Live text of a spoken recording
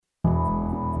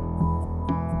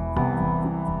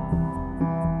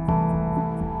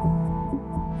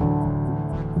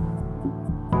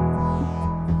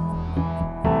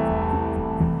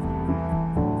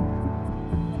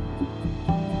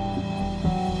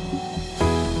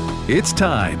It's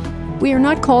time. We are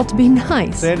not called to be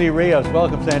nice. Sandy Rios,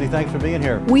 welcome, Sandy. Thanks for being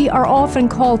here. We are often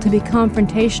called to be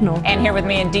confrontational. And here with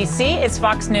me in D.C. is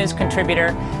Fox News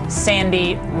contributor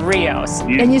Sandy Rios.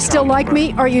 And you still like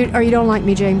me, or you don't like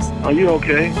me, James? Are you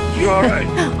okay? You all right?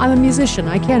 I'm a musician.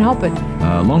 I can't help it.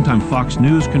 Longtime Fox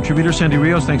News contributor Sandy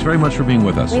Rios, thanks very much for being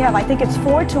with us. We have, I think it's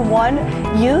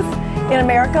 4-1 youth in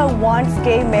America wants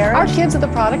gay marriage. Our kids are the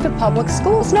product of public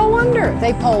schools. No wonder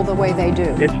they poll the way they do.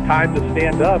 It's time to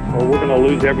stand up or we're going to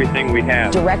lose everything we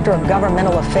have. Director of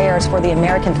Governmental Affairs for the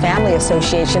American Family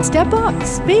Association. Step up,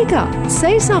 speak up,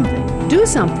 say something, do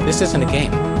something. This isn't a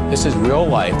game. This is real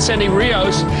life. Sandy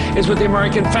Rios is with the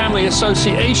American Family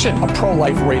Association. A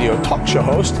pro-life radio talk show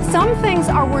host. Some things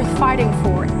are worth fighting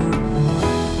for.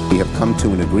 We have come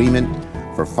to an agreement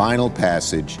for final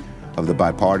passage of the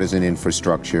bipartisan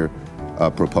infrastructure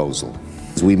proposal.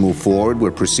 As we move forward, we're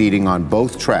proceeding on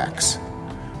both tracks,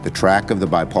 the track of the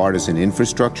bipartisan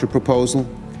infrastructure proposal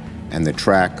and the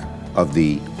track of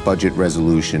the budget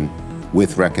resolution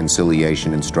with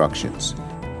reconciliation instructions.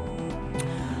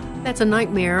 That's a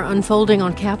nightmare unfolding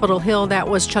on Capitol Hill. That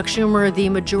was Chuck Schumer, the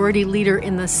majority leader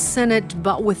in the Senate,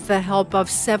 but with the help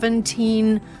of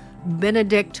 17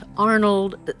 Benedict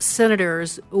Arnold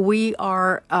senators, we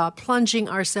are plunging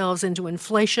ourselves into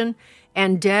inflation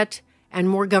and debt and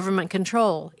more government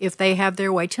control if they have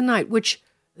their way tonight, which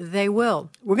they will.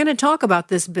 We're going to talk about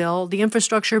this bill, the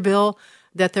infrastructure bill,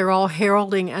 that they're all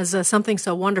heralding as something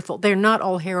so wonderful. They're not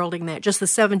all heralding that, just the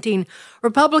 17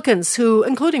 Republicans, who,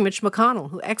 including Mitch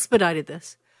McConnell, who expedited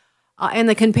this. And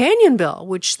the companion bill,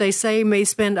 which they say may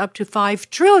spend up to $5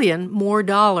 trillion more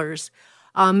dollars,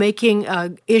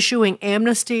 issuing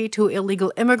amnesty to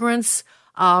illegal immigrants,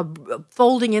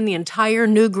 folding in the entire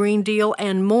New Green Deal,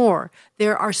 and more.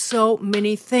 There are so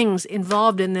many things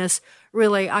involved in this.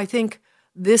 Really, I think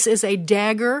this is a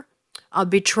dagger, a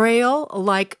betrayal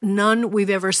like none we've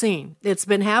ever seen. It's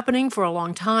been happening for a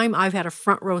long time. I've had a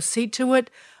front row seat to it,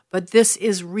 but this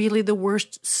is really the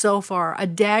worst so far. A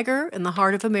dagger in the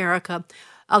heart of America,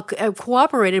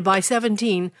 cooperated by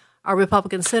 17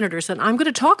 Republican senators. And I'm going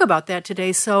to talk about that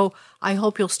today, so I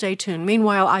hope you'll stay tuned.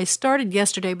 Meanwhile, I started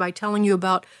yesterday by telling you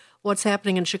about what's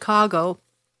happening in Chicago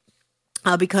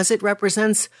because it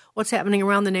represents what's happening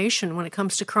around the nation when it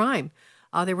comes to crime.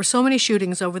 There were so many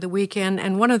shootings over the weekend,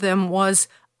 and one of them was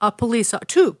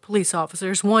two police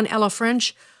officers. One, Ella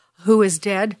French, who is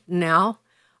dead now.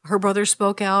 Her brother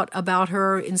spoke out about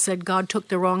her and said God took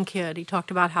the wrong kid. He talked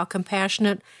about how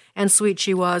compassionate and sweet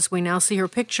she was. We now see her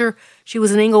picture. She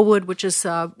was in Englewood, which is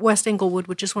West Englewood,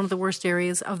 which is one of the worst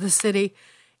areas of the city.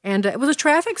 And it was a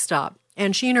traffic stop.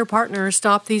 And she and her partner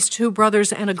stopped these two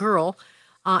brothers and a girl.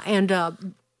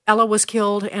 Ella was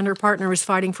killed, and her partner is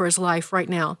fighting for his life right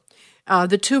now.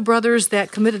 The two brothers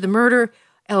that committed the murder,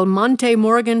 El Monte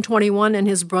Morgan, 21, and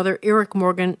his brother Eric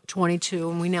Morgan, 22.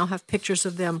 And we now have pictures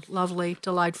of them. Lovely,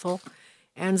 delightful.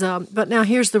 And but now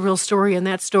here's the real story in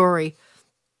that story.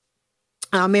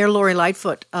 Mayor Lori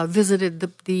Lightfoot visited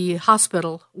the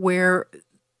hospital where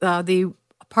the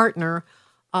partner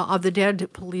of the dead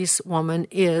police woman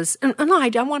is. And I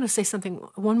want to say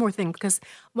one more thing, because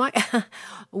my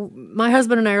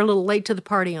husband and I are a little late to the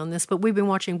party on this, but we've been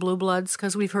watching Blue Bloods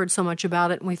because we've heard so much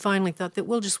about it, and we finally thought that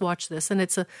we'll just watch this. And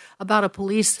it's about a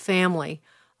police family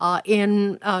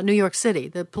in New York City.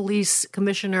 The police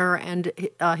commissioner and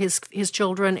his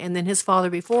children, and then his father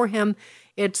before him.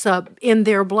 It's in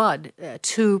their blood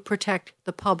to protect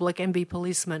the public and be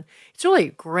policemen. It's really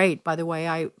great, by the way.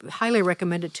 I highly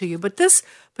recommend it to you. But this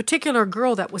particular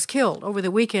girl that was killed over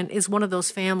the weekend is one of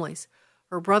those families.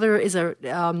 Her brother is a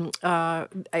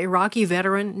Iraqi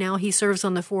veteran. Now he serves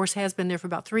on the force, has been there for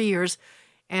about 3 years.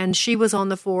 And she was on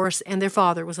the force, and their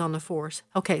father was on the force.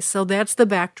 Okay, so that's the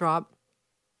backdrop.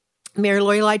 Mayor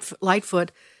Lori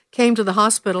Lightfoot came to the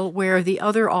hospital where the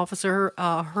other officer,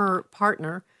 her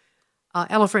partner,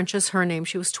 Ella French is her name.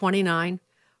 She was 29.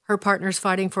 Her partner's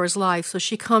fighting for his life. So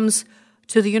she comes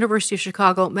to the University of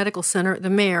Chicago Medical Center, the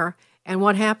mayor, and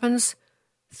what happens?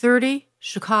 30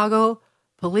 Chicago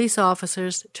police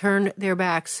officers turned their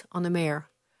backs on the mayor.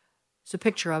 It's a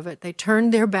picture of it. They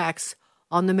turned their backs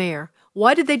on the mayor.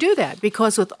 Why did they do that?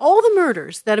 Because with all the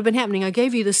murders that have been happening, I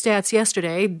gave you the stats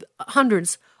yesterday,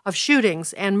 hundreds of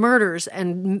shootings and murders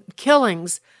and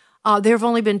killings, there have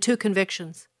only been 2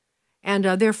 convictions. And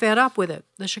they're fed up with it.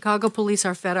 The Chicago police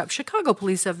are fed up. Chicago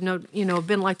police have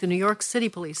been like the New York City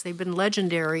police. They've been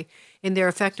legendary in their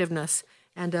effectiveness,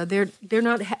 and they're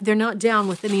not down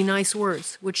with any nice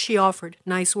words, which she offered,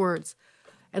 nice words.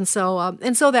 And so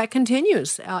that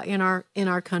continues in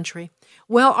our country.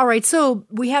 Well, all right, so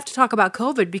we have to talk about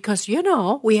COVID because,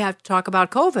 we have to talk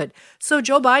about COVID. So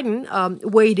Joe Biden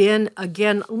weighed in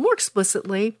again more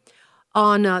explicitly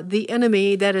on the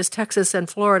enemy that is Texas and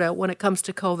Florida when it comes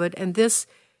to COVID, and this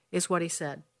is what he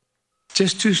said.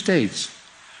 Just 2 states,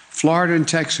 Florida and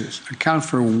Texas, account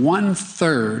for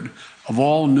 1/3 of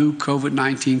all new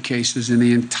COVID-19 cases in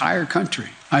the entire country.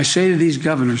 I say to these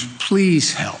governors,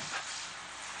 please help.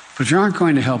 But if you aren't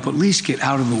going to help, at least get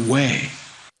out of the way.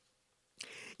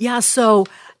 Yeah, so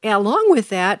along with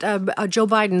that, Joe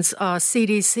Biden's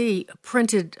CDC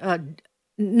printed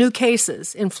new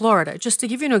cases in Florida. Just to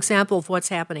give you an example of what's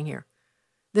happening here.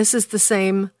 This is the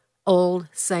same old.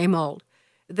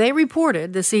 They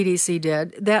reported, the CDC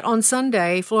did, that on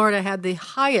Sunday, Florida had the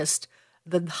highest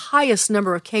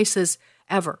number of cases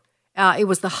ever. It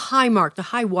was the high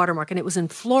watermark, and it was in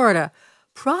Florida.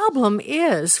 Problem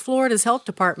is, Florida's health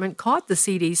department caught the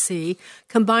CDC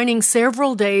combining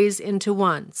several days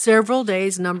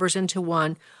numbers into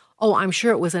one. Oh, I'm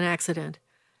sure it was an accident.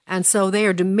 And so they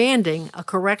are demanding a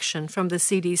correction from the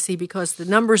CDC because the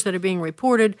numbers that are being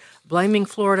reported, blaming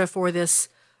Florida for this,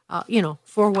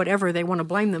 for whatever they want to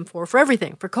blame them for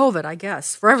everything, for COVID, I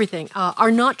guess, for everything,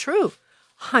 are not true.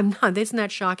 Isn't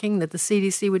that shocking that the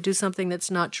CDC would do something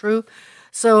that's not true?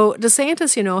 So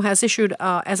DeSantis, has issued,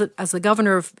 as the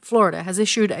governor of Florida, has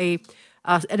issued an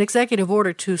executive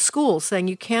order to schools saying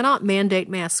you cannot mandate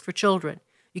masks for children.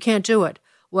 You can't do it.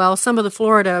 Well, some of the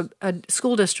Florida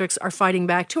school districts are fighting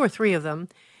back, 2 or 3 of them.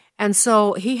 And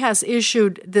so he has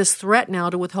issued this threat now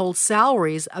to withhold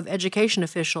salaries of education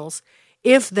officials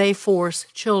if they force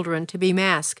children to be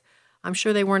masked. I'm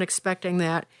sure they weren't expecting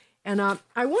that. And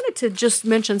I wanted to just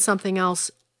mention something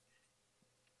else.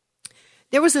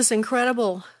 There was this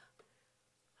incredible,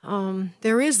 I've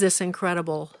got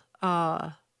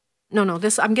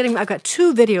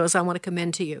 2 videos I want to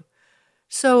commend to you.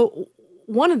 So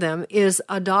one of them is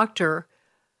a doctor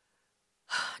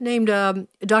named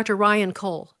Dr. Ryan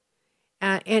Cole.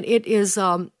 And it is,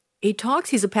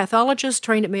 he's a pathologist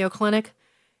trained at Mayo Clinic,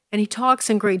 and he talks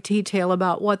in great detail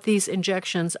about what these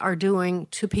injections are doing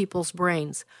to people's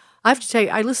brains. I have to tell you,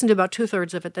 I listened to about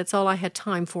 2/3 of it. That's all I had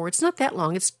time for. It's not that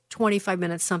long. It's 25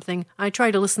 minutes something. I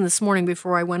tried to listen this morning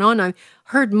before I went on. I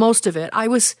heard most of it. I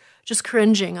was just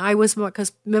cringing.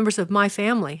 Because members of my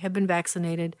family have been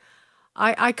vaccinated.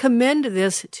 I commend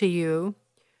this to you.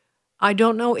 I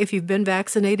don't know if you've been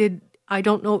vaccinated. I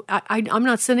don't know. I'm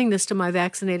not sending this to my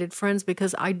vaccinated friends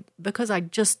because I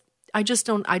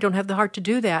don't have the heart to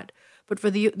do that. But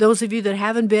for those of you that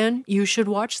haven't been, you should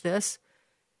watch this.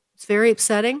 It's very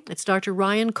upsetting. It's Dr.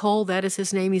 Ryan Cole. That is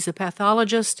his name. He's a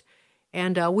pathologist.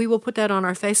 And we will put that on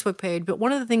our Facebook page. But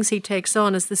one of the things he takes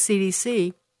on is the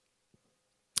CDC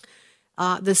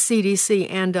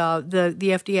and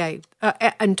the FDA,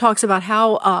 and talks about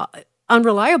how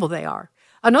unreliable they are.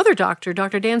 Another doctor,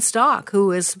 Dr. Dan Stock,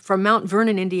 who is from Mount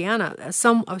Vernon, Indiana,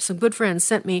 some good friends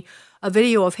sent me a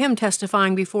video of him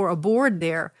testifying before a board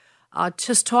there,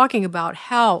 just talking about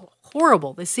how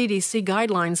horrible the CDC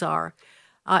guidelines are.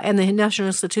 And the National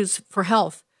Institutes for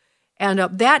Health. And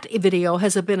that video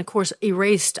has been, of course,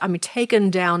 erased, taken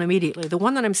down immediately. The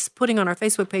one that I'm putting on our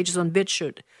Facebook page is on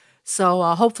BitChute. So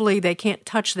hopefully they can't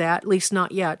touch that, at least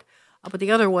not yet. But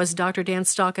the other was Dr. Dan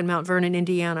Stock in Mount Vernon,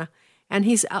 Indiana. And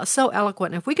he's so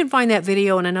eloquent. And if we can find that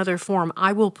video in another form,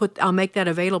 I'll make that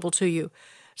available to you.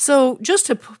 So just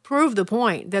to prove the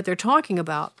point that they're talking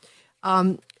about,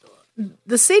 the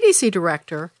CDC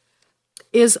director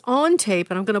is on tape,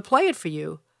 and I'm going to play it for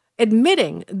you,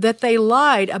 admitting that they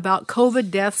lied about COVID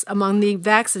deaths among the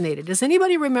vaccinated. Does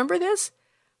anybody remember this?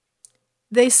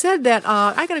 They said that,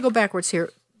 I got to go backwards here.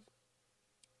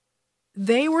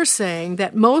 They were saying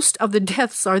that most of the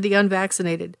deaths are the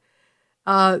unvaccinated.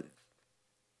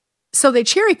 So they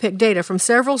cherry-picked data from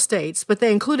several states, but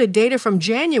they included data from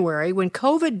January when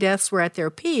COVID deaths were at their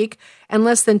peak, and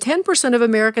less than 10% of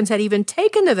Americans had even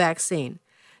taken the vaccine.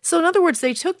 So in other words,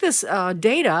 they took this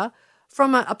data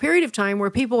from a period of time where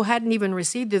people hadn't even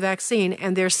received the vaccine,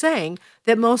 and they're saying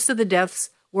that most of the deaths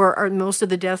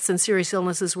and serious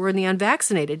illnesses were in the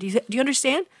unvaccinated. Do you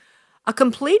understand? A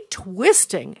complete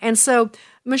twisting. And so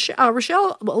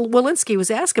Rochelle Walensky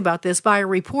was asked about this by a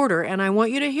reporter, and I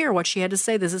want you to hear what she had to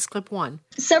say. This is clip 1.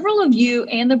 Several of you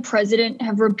and the president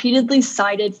have repeatedly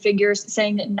cited figures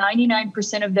saying that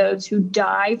 99% of those who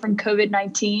die from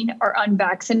COVID-19 are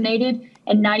unvaccinated,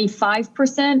 and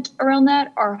 95% around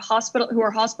that who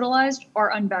are hospitalized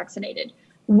are unvaccinated.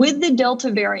 With the Delta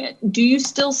variant, do you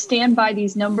still stand by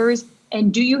these numbers,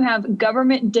 and do you have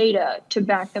government data to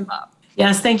back them up?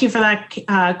 Yes, thank you for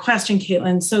that question,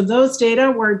 Caitlin. So those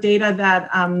data were data that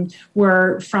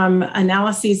were from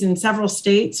analyses in several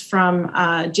states from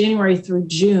January through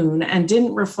June and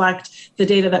didn't reflect the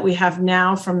data that we have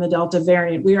now from the Delta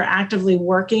variant. We are actively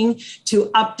working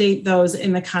to update those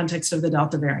in the context of the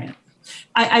Delta variant.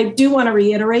 I do want to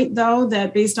reiterate, though,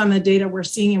 that based on the data we're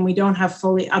seeing, and we don't have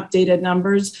fully updated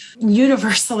numbers,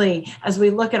 universally, as we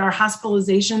look at our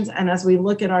hospitalizations and as we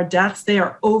look at our deaths, they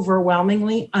are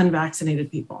overwhelmingly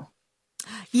unvaccinated people.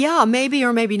 Yeah, maybe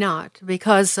or maybe not,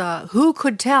 because who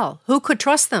could tell? Who could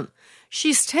trust them?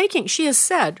 She has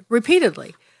said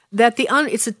repeatedly that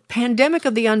it's a pandemic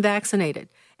of the unvaccinated.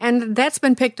 And that's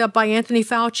been picked up by Anthony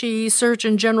Fauci,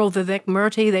 Surgeon General Vivek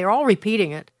Murthy. They're all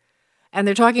repeating it. And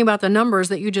they're talking about the numbers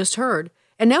that you just heard.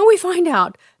 And now we find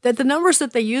out that the numbers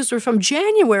that they used were from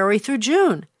January through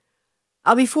June.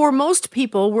 Before most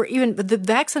people were the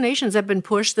vaccinations have been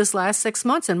pushed this last 6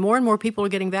 months, and more people are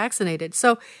getting vaccinated.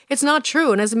 So it's not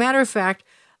true. And as a matter of fact,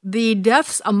 the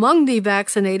deaths among the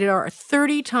vaccinated are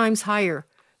 30 times higher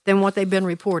than what they've been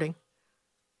reporting.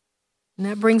 And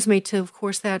that brings me to, of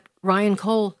course, that Ryan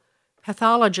Cole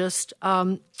pathologist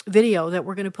video that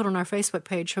we're going to put on our Facebook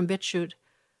page from BitChute.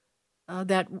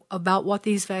 That about what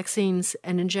these vaccines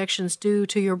and injections do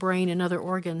to your brain and other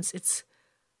organs.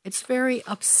 It's very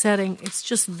upsetting. It's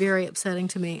just very upsetting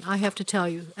to me, I have to tell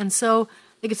you. And so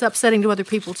I think it's upsetting to other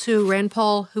people too. Rand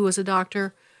Paul, who is a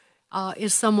doctor,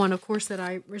 is someone, of course, that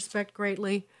I respect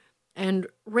greatly. And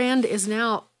Rand is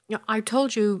now, I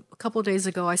told you a couple of days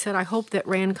ago, I said, I hope that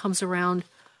Rand comes around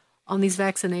on these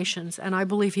vaccinations, and I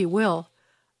believe he will.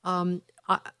 My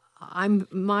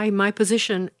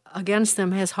position against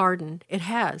them has hardened. It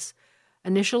has.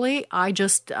 Initially, I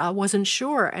just wasn't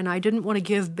sure, and I didn't want to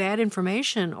give bad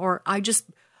information,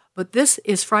 but this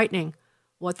is frightening.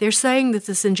 What they're saying that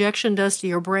this injection does to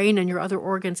your brain and your other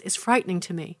organs is frightening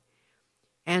to me.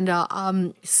 And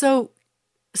so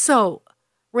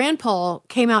Rand Paul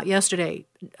came out yesterday.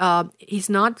 He's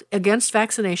not against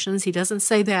vaccinations. He doesn't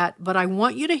say that, but I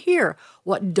want you to hear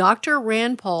what Dr.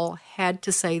 Rand Paul had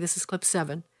to say. This is clip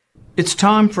 7. It's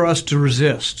time for us to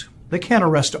resist. They can't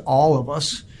arrest all of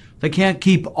us. They can't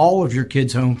keep all of your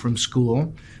kids home from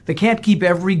school. They can't keep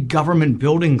every government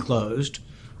building closed,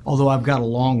 although I've got a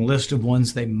long list of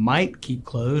ones they might keep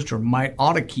closed or might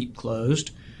ought to keep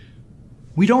closed.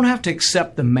 We don't have to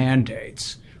accept the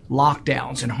mandates,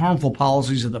 lockdowns, and harmful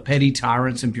policies of the petty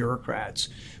tyrants and bureaucrats.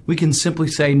 We can simply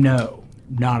say no,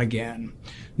 not again.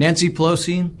 Nancy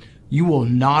Pelosi, you will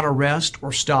not arrest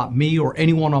or stop me or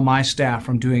anyone on my staff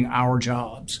from doing our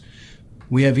jobs.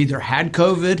 We have either had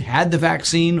COVID, had the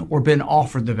vaccine, or been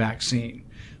offered the vaccine.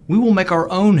 We will make our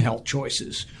own health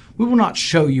choices. We will not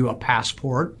show you a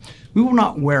passport. We will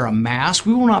not wear a mask.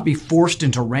 We will not be forced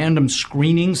into random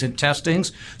screenings and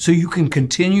testings so you can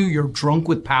continue your drunk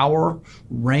with power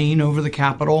reign over the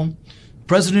Capitol.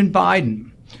 President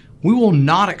Biden, we will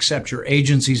not accept your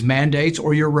agency's mandates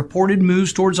or your reported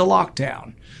moves towards a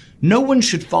lockdown. No one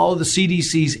should follow the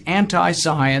CDC's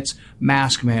anti-science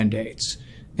mask mandates.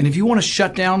 And if you want to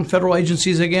shut down federal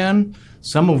agencies again,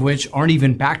 some of which aren't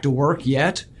even back to work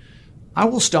yet, I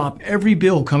will stop every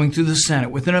bill coming through the Senate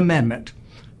with an amendment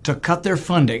to cut their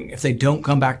funding if they don't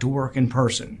come back to work in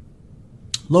person.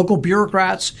 Local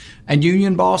bureaucrats and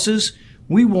union bosses,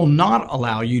 we will not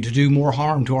allow you to do more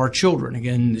harm to our children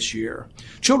again this year.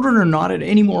 Children are not at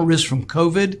any more risk from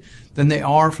COVID than they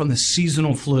are from the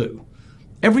seasonal flu.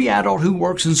 Every adult who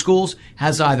works in schools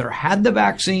has either had the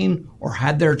vaccine or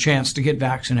had their chance to get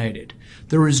vaccinated.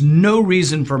 There is no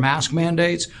reason for mask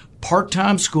mandates,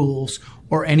 part-time schools,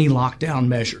 or any lockdown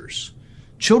measures.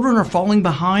 Children are falling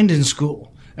behind in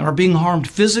school and are being harmed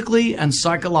physically and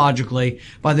psychologically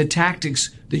by the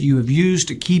tactics that you have used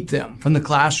to keep them from the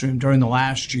classroom during the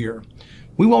last year.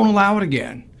 We won't allow it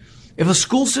again. If a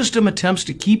school system attempts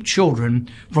to keep children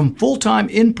from full-time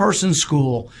in-person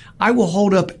school, I will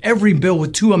hold up every bill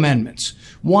with 2 amendments,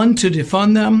 one to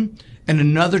defund them and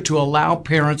another to allow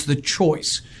parents the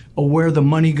choice of where the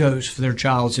money goes for their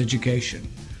child's education.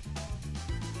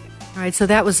 All right, so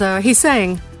that was, he's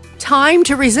saying, time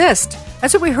to resist.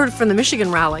 That's what we heard from the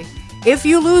Michigan rally. If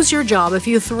you lose your job,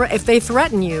 if they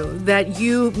threaten you that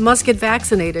you must get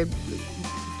vaccinated,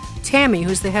 Tammy,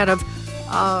 who's the head of,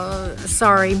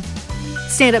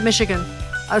 Stand Up Michigan,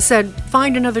 said,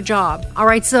 find another job. All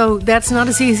right, so that's not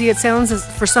as easy as it sounds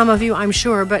for some of you, I'm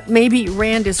sure, but maybe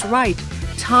Rand is right.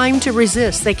 Time to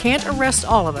resist. They can't arrest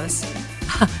all of us.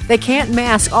 They can't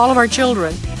mask all of our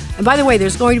children. And by the way,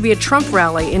 there's going to be a Trump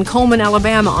rally in Coleman,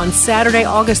 Alabama on Saturday,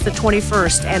 August the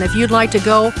 21st. And if you'd like to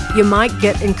go, you might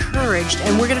get encouraged.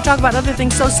 And we're going to talk about other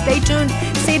things, so stay tuned.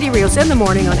 Sandy Rios in the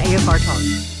morning on AFR Talk.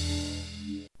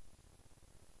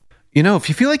 You know, if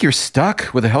you feel like you're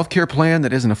stuck with a healthcare plan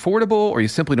that isn't affordable or you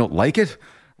simply don't like it,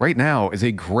 right now is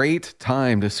a great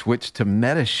time to switch to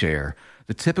Medi-Share.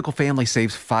 The typical family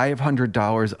saves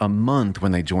 $500 a month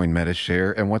when they join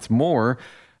Medi-Share, and what's more,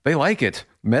 they like it.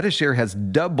 Medi-Share has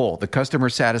double the customer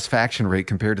satisfaction rate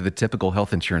compared to the typical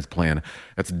health insurance plan.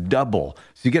 That's double.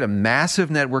 So you get a massive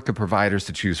network of providers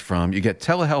to choose from. You get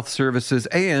telehealth services,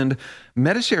 and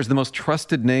Medi-Share is the most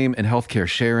trusted name in healthcare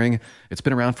sharing. It's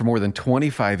been around for more than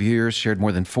 25 years, shared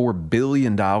more than $4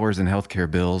 billion in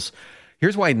healthcare bills.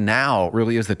 Here's why now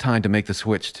really is the time to make the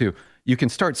switch, too. You can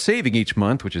start saving each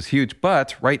month, which is huge,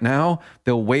 but right now,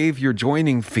 they'll waive your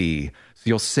joining fee. So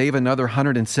you'll save another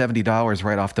 $170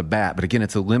 right off the bat. But again,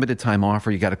 it's a limited time offer.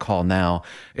 You got to call now.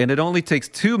 And it only takes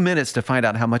 2 minutes to find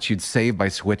out how much you'd save by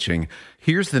switching.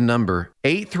 Here's the number,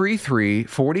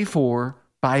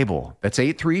 833-44-BIBLE. That's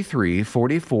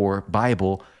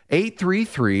 833-44-BIBLE,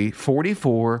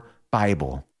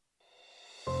 833-44-BIBLE.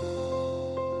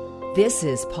 This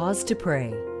is Pause to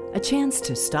Pray, a chance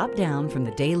to stop down from the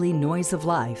daily noise of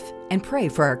life and pray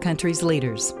for our country's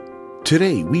leaders.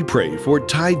 Today, we pray for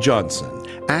Ty Johnson,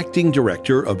 Acting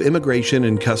Director of Immigration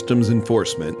and Customs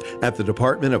Enforcement at the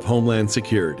Department of Homeland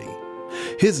Security.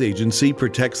 His agency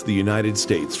protects the United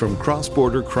States from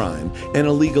cross-border crime and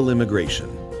illegal immigration.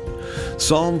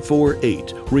 Psalm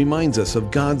 4:8 reminds us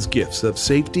of God's gifts of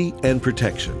safety and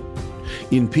protection.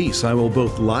 In peace I will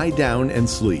both lie down and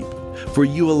sleep, for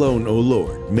you alone, O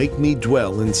Lord, make me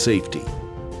dwell in safety.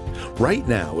 Right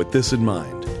now, with this in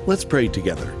mind, let's pray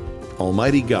together.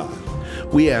 Almighty God,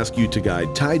 we ask you to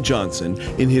guide Ty Johnson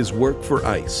in his work for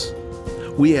ICE.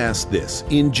 We ask this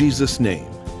in Jesus' name.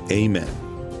 Amen.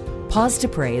 Pause to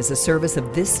Pray is a service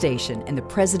of this station and the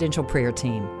Presidential Prayer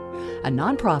Team, a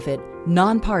nonprofit,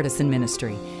 nonpartisan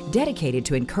ministry dedicated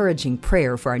to encouraging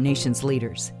prayer for our nation's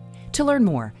leaders. To learn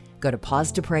more, go to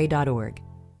pausetopray.org.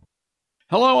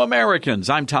 Hello, Americans.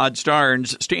 I'm Todd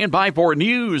Starnes. Stand by for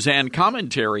news and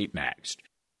commentary next.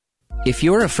 If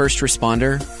you're a first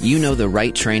responder, you know the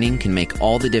right training can make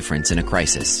all the difference in a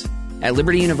crisis. At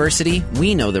Liberty University,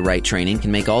 we know the right training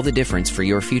can make all the difference for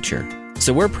your future.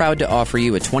 So we're proud to offer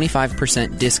you a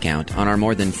 25% discount on our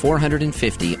more than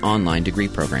 450 online degree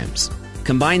programs.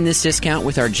 Combine this discount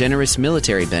with our generous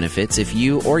military benefits if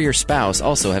you or your spouse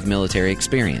also have military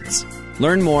experience.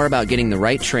 Learn more about getting the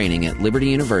right training at Liberty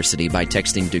University by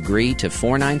texting DEGREE to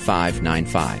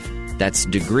 49595. That's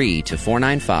DEGREE to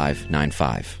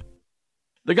 49595.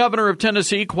 The governor of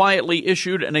Tennessee quietly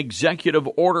issued an executive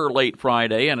order late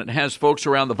Friday, and it has folks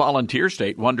around the volunteer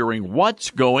state wondering what's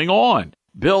going on.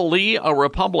 Bill Lee, a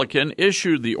Republican,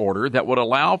 issued the order that would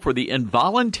allow for the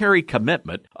involuntary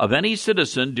commitment of any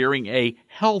citizen during a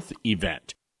health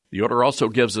event. The order also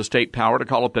gives the state power to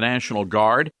call up the National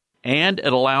Guard, and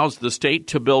it allows the state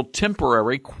to build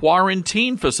temporary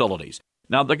quarantine facilities.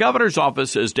 Now, the governor's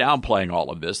office is downplaying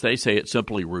all of this. They say it's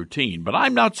simply routine, but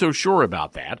I'm not so sure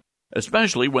about that,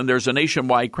 especially when there's a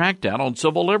nationwide crackdown on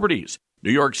civil liberties.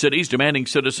 New York City's demanding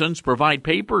citizens provide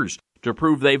papers to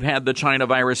prove they've had the China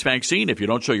virus vaccine. If you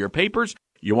don't show your papers,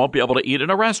 you won't be able to eat in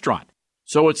a restaurant.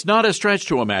 So it's not a stretch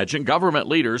to imagine government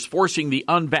leaders forcing the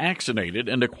unvaccinated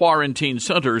into quarantine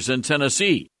centers in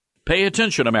Tennessee. Pay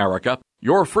attention, America.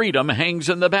 Your freedom hangs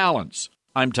in the balance.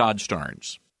 I'm Todd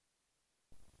Starnes.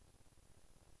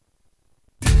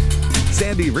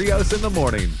 Sandy Rios in the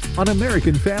morning on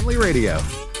American Family Radio.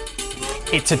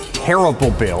 It's a terrible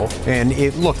bill, and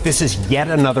this is yet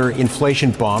another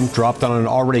inflation bomb dropped on an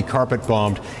already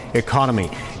carpet-bombed economy.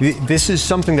 This is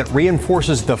something that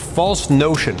reinforces the false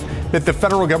notion that the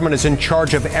federal government is in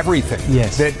charge of everything.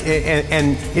 Yes.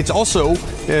 And it's also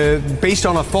based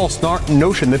on a false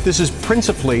notion that this is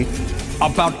principally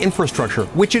about infrastructure,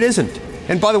 which it isn't.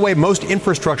 And by the way, most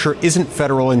infrastructure isn't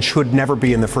federal and should never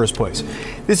be in the first place.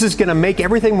 This is going to make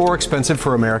everything more expensive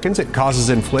for Americans. It causes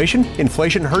inflation.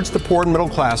 Inflation hurts the poor and middle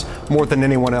class more than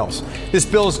anyone else. This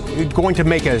bill is going to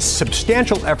make a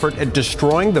substantial effort at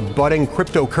destroying the budding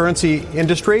cryptocurrency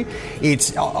industry.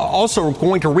 It's also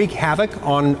going to wreak havoc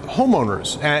on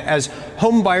homeowners. As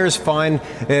home buyers find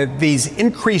these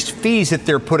increased fees that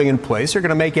they're putting in place are going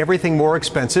to make everything more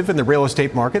expensive in the real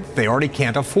estate market that they already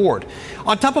can't afford.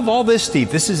 On top of all this,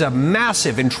 Steve, this is a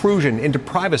massive intrusion into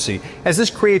privacy, as this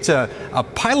creates a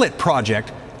pilot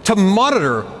project to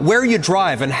monitor where you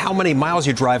drive and how many miles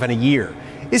you drive in a year.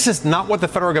 This is not what the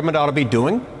federal government ought to be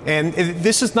doing, and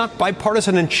this is not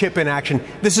bipartisan and chip in action.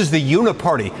 This is the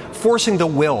uniparty forcing the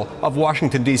will of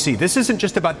Washington, D.C. This isn't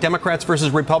just about Democrats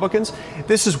versus Republicans.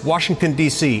 This is Washington,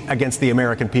 D.C. against the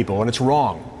American people, and it's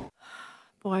wrong.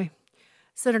 Boy,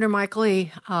 Senator Mike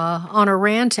Lee on a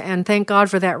rant, and thank God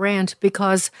for that rant,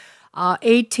 because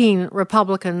 18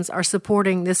 Republicans are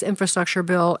supporting this infrastructure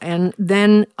bill and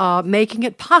then making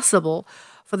it possible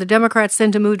for the Democrats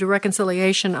then to move to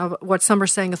reconciliation of what some are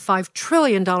saying a $5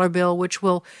 trillion bill, which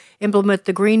will implement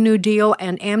the Green New Deal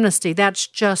and amnesty. That's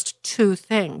just two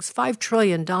things. $5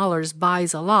 trillion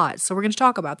buys a lot. So we're going to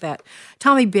talk about that.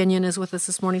 Tommy Binion is with us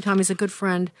this morning. Tommy's a good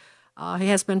friend. He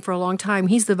has been for a long time.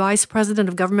 He's the Vice President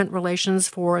of Government Relations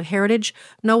for Heritage.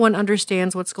 No one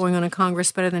understands what's going on in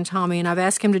Congress better than Tommy, and I've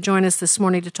asked him to join us this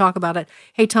morning to talk about it.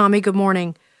 Hey, Tommy, good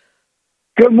morning.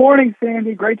 Good morning,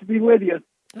 Sandy. Great to be with you.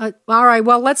 All right.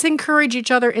 Well, let's encourage each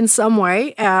other in some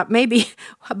way, maybe.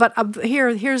 But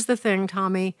here's the thing,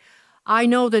 Tommy. I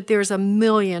know that there's a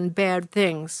million bad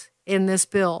things in this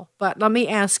bill, but let me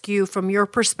ask you from your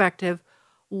perspective,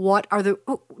 let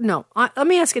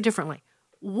me ask it differently.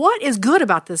 What is good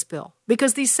about this bill?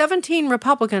 Because these 17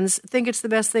 Republicans think it's the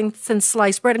best thing since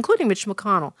sliced bread, including Mitch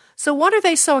McConnell. So what are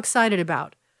they so excited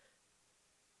about?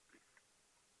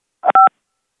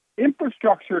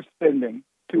 Infrastructure spending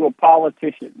to a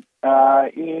politician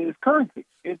is currency.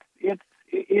 It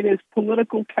is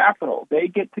political capital. They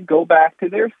get to go back to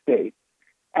their state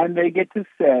and they get to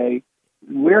say,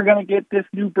 we're going to get this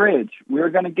new bridge. We're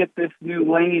going to get this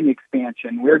new lane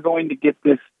expansion. We're going to get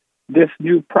this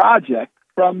new project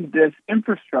from this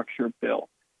infrastructure bill.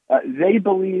 They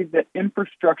believe that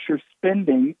infrastructure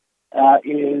spending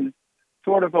is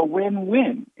sort of a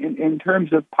win-win in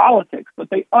terms of politics, but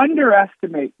they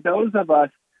underestimate those of us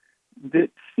that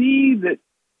see that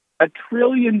a $1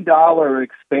 trillion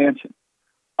expansion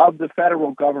of the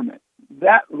federal government,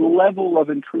 that level of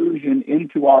intrusion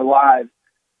into our lives.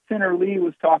 Senator Lee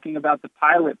was talking about the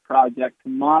pilot project to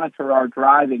monitor our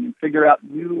driving and figure out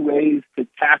new ways to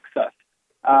tax us.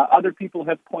 Other people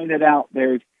have pointed out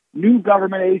there's new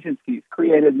government agencies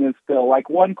created in this bill, like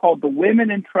one called the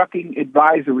Women in Trucking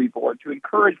Advisory Board, to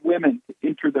encourage women to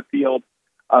enter the field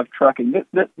of trucking.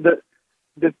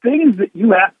 The things that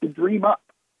you have to dream up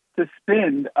to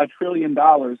spend $1 trillion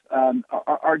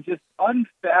are just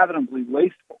unfathomably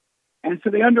wasteful. And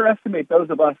so they underestimate those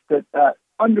of us that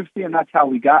understand that's how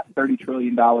we got $30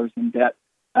 trillion in debt,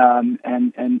 and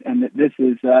that this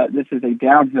is a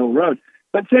downhill road.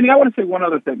 But, Sandy, I want to say one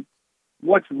other thing.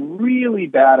 What's really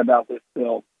bad about this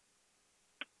bill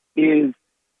is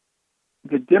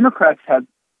the Democrats have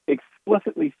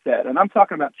explicitly said, and I'm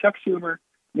talking about Chuck Schumer,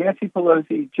 Nancy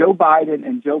Pelosi, Joe Biden,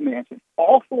 and Joe Manchin.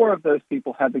 All four of those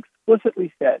people have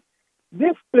explicitly said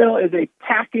this bill is a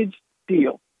package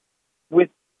deal with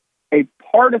a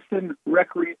partisan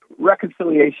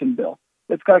reconciliation bill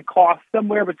that's going to cost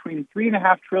somewhere between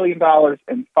 $3.5 trillion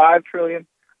and $5 trillion.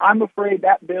 I'm afraid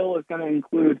that bill is going to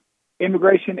include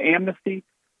immigration amnesty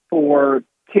for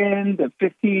 10 to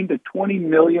 15 to 20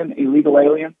 million illegal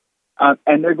aliens,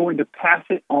 and they're going to pass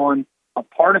it on a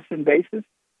partisan basis.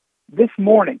 This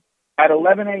morning at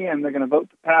 11 a.m., they're going to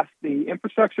vote to pass the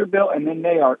infrastructure bill, and then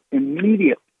they are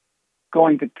immediately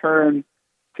going to turn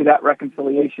to that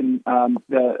reconciliation,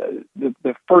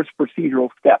 the first procedural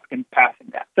step in passing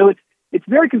that. So it's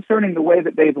very concerning the way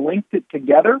that they've linked it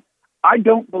together. I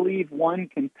don't believe one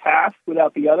can pass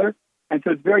without the other, and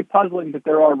so it's very puzzling that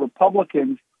there are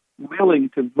Republicans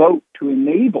willing to vote to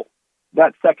enable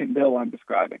that second bill I'm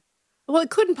describing. Well,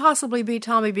 it couldn't possibly be,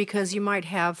 Tommy, because you might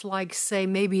have, like, say,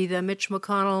 maybe the Mitch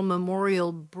McConnell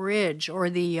Memorial Bridge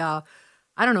or the, a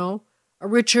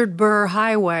Richard Burr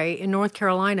Highway in North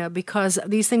Carolina, because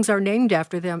these things are named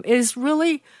after them. It is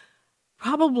really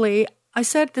probably, I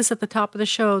said this at the top of the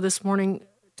show this morning,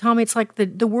 Tommy, it's like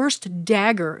the worst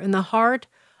dagger in the heart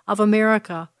of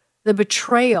America, the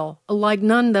betrayal like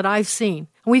none that I've seen.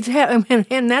 We've had,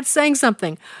 and that's saying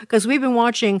something, because we've been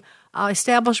watching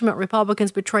establishment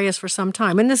Republicans betray us for some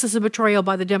time. And this is a betrayal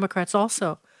by the Democrats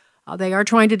also. They are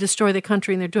trying to destroy the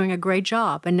country, and they're doing a great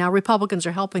job. And now Republicans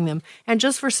are helping them. And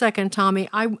just for a second, Tommy,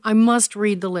 I must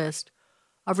read the list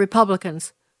of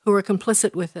Republicans who are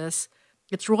complicit with this.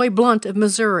 It's Roy Blunt of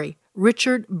Missouri,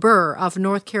 Richard Burr of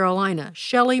North Carolina,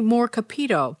 Shelley Moore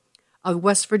Capito of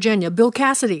West Virginia, Bill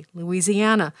Cassidy,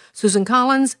 Louisiana, Susan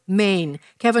Collins, Maine,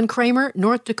 Kevin Kramer,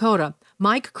 North Dakota,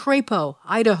 Mike Crapo,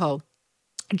 Idaho,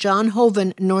 John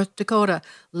Hoeven, North Dakota,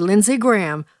 Lindsey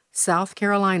Graham, South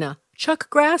Carolina, Chuck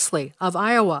Grassley of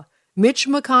Iowa, Mitch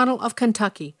McConnell of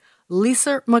Kentucky,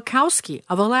 Lisa Murkowski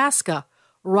of Alaska,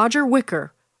 Roger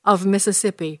Wicker of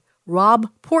Mississippi, Rob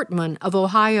Portman of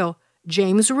Ohio,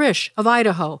 James Risch of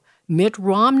Idaho, Mitt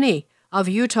Romney of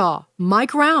Utah,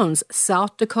 Mike Rounds,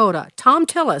 South Dakota, Tom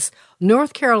Tillis,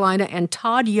 North Carolina, and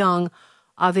Todd Young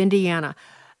of Indiana.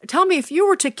 Tell me, if you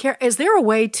were to is there a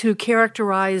way to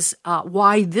characterize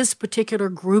why this particular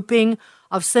grouping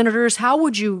of senators. How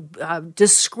would you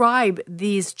describe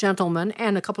these gentlemen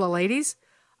and a couple of ladies?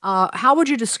 How would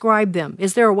you describe them?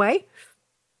 Is there a way?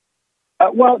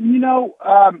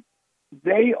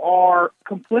 They are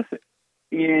complicit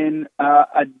in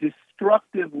a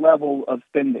destructive level of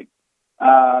spending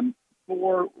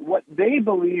for what they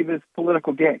believe is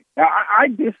political gain. Now, I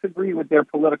disagree with their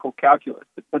political calculus,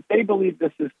 but they believe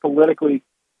this is politically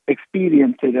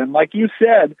expediented. And like you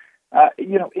said,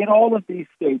 in all of these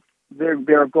states, there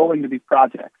are going to be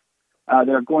projects.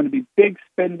 There are going to be big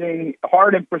spending,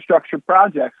 hard infrastructure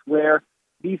projects where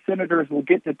these senators will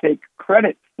get to take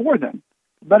credit for them.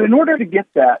 But in order to get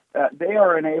that, they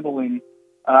are enabling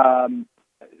the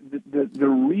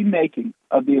remaking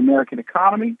of the American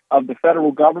economy, of the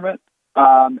federal government,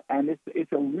 and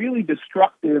it's a really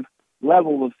destructive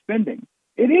level of spending.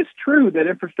 It is true that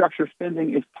infrastructure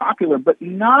spending is popular, but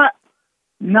not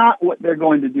what they're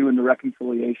going to do in the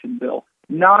reconciliation bill,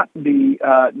 not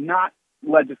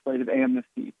legislative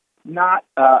amnesty, not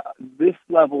this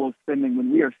level of spending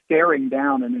when we are staring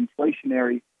down an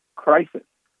inflationary crisis.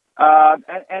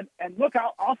 And look,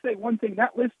 I'll say one thing.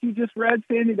 That list you just read,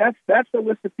 Sandy, that's the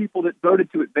list of people that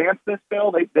voted to advance this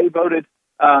bill. They voted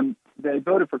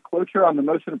for cloture on the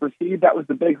motion to proceed. That was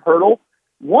the big hurdle.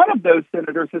 One of those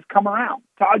senators has come around.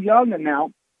 Todd Young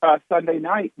announced Sunday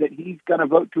night that he's going to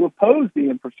vote to oppose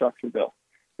the infrastructure bill.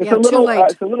 It's a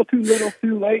little too little,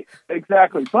 too late.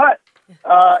 Exactly. But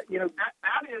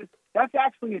that's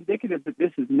actually indicative that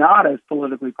this is not as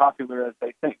politically popular as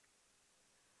they think.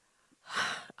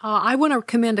 I want to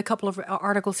commend a couple of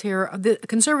articles here. The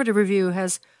Conservative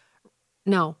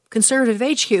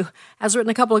HQ has written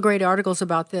a couple of great articles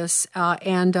about this,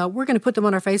 and we're going to put them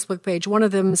on our Facebook page. One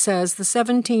of them says the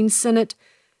 17 Senate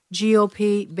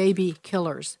GOP baby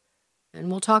killers, and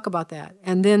we'll talk about that.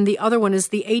 And then the other one is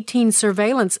the 18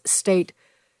 surveillance state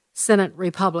Senate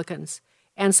Republicans.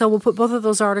 And so we'll put both of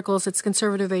those articles. It's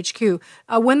Conservative HQ.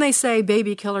 When they say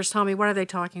baby killers, Tommy, what are they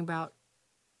talking about?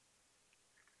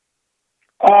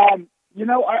 I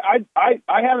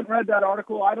haven't read that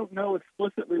article. I don't know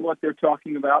explicitly what they're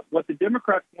talking about. What the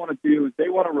Democrats want to do is they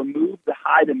want to remove the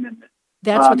Hyde Amendment.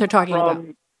 That's what they're talking about.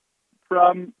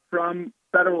 From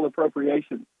federal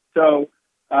appropriations. So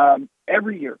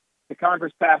every year, the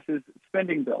Congress passes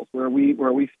spending bills where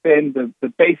we spend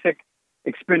the basic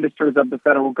expenditures of the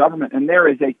federal government, and there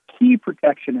is a key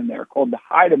protection in there called the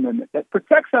Hyde Amendment that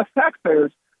protects us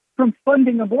taxpayers from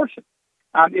funding abortion.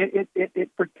 It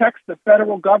protects the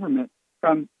federal government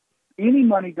from any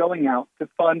money going out to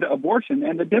fund abortion,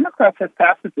 and the Democrats have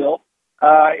passed a bill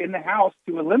in the House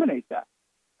to eliminate that.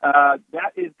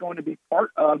 That is going to be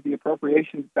part of the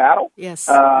appropriations battle, yes,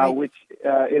 which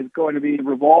is going to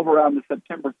revolve around the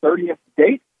September 30th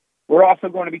date. We're also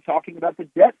going to be talking about the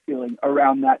debt ceiling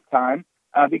around that time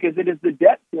because it is the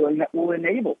debt ceiling that will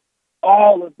enable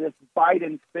all of this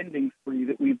Biden spending spree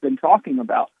that we've been talking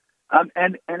about.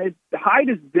 Hyde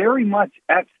is very much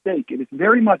at stake. It is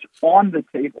very much on the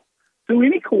table. So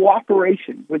any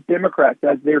cooperation with Democrats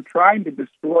as they're trying to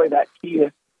destroy that key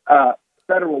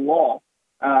federal law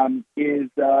is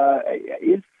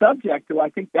subject to, I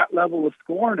think, that level of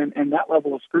scorn and that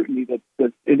level of scrutiny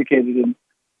that's indicated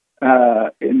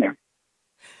in there.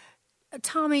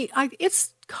 Tommy,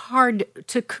 it's hard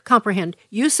to comprehend.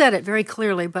 You said it very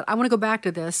clearly, but I want to go back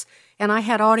to this. And I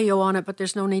had audio on it, but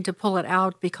there's no need to pull it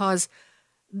out because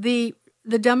the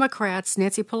Democrats,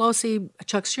 Nancy Pelosi,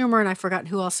 Chuck Schumer, and I forgot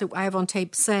who else I have on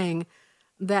tape saying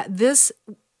that this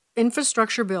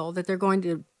infrastructure bill that they're going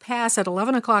to pass at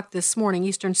 11 o'clock this morning,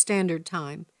 Eastern Standard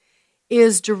Time,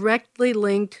 is directly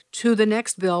linked to the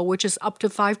next bill, which is up to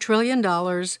 $5 trillion.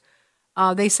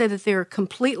 They say that they're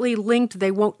completely linked.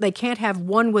 They can't have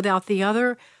one without the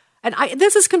other. And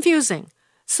this is confusing.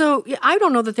 So I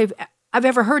don't know that I've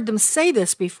ever heard them say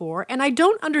this before, and I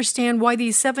don't understand why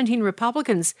these 17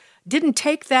 Republicans didn't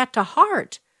take that to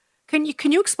heart. Can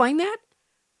you explain that?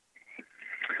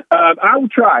 I will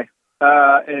try. They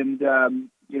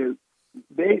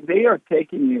are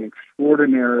taking an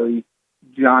extraordinarily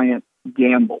giant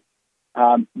gamble.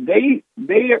 They're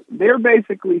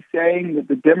basically saying that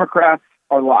the Democrats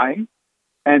are lying,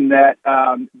 and that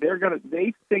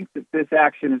they think that this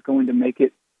action is going to make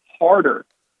it harder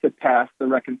to pass the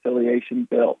reconciliation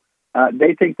bill.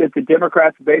 They think that the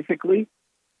Democrats basically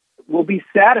will be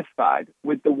satisfied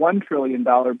with the $1 trillion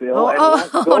bill.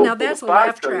 Now that's a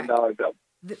laugh track.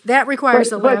 That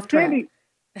requires a laugh track. Sandy,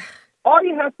 all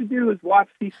you have to do is watch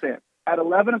C-SPAN at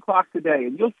 11 o'clock today,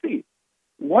 and you'll see.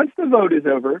 Once the vote is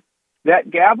over, that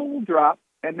gavel will drop,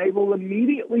 and they will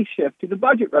immediately shift to the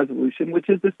budget resolution, which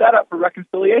is the setup for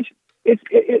reconciliation.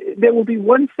 there will be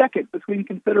 1 second between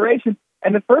consideration.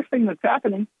 And the first thing that's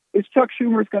happening is Chuck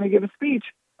Schumer is going to give a speech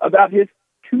about his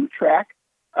two-track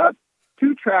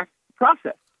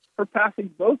process for passing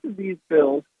both of these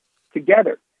bills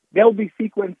together. They'll be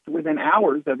sequenced within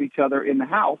hours of each other in the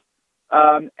House.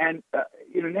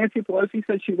 Nancy Pelosi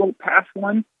said she won't pass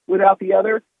one without the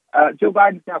other. Joe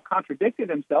Biden's now contradicted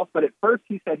himself, but at first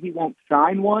he said he won't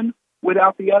sign one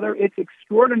without the other. It's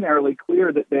extraordinarily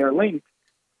clear that they're linked.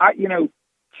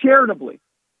 Charitably,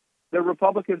 the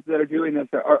Republicans that are doing this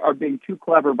are being too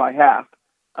clever by half.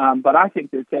 But I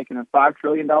think they're taking a $5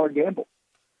 trillion gamble.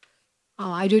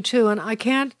 Oh, I do too. And I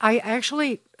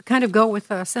actually kind of go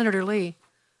with Senator Lee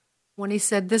when he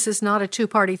said this is not a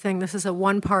two-party thing. This is a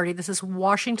one-party. This is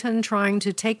Washington trying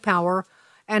to take power,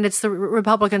 and it's the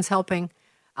Republicans helping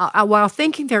while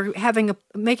thinking they're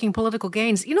making political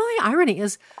gains. You know, the irony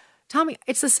is, Tommy,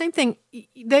 it's the same thing.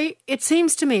 It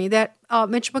seems to me that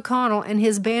Mitch McConnell and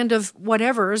his band of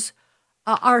whatevers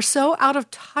are so out of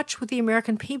touch with the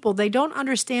American people. They don't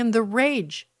understand the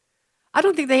rage. I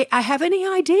don't think I have any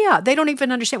idea. They don't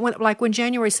even understand when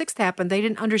January 6th happened, they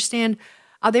didn't understand.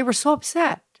 They were so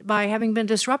upset by having been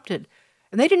disrupted.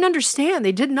 And they didn't understand.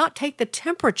 They did not take the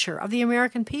temperature of the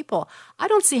American people. I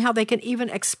don't see how they can even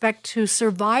expect to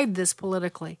survive this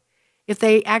politically if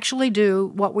they actually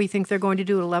do what we think they're going to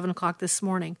do at 11 o'clock this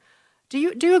morning. Do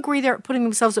you agree they're putting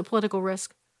themselves at political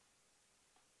risk?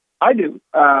 I do.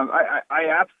 I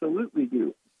absolutely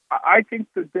do. I think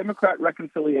the Democrat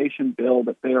reconciliation bill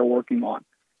that they are working on,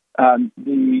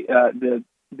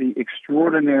 the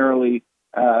extraordinarily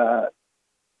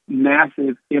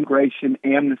massive immigration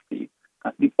amnesty,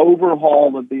 the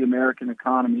overhaul of the American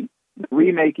economy, the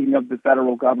remaking of the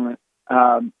federal government,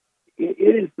 it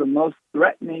is the most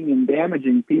threatening and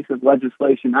damaging piece of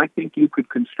legislation I think you could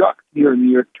construct here in the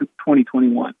year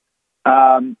 2021.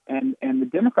 And the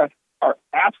Democrats are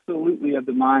absolutely of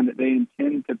the mind that they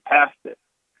intend to pass this.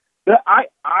 But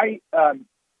I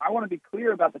want to be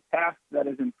clear about the task that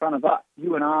is in front of us,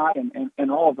 you and I,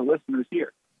 and all of the listeners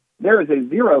here. There is a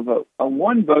 0 vote, a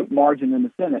 1 vote margin in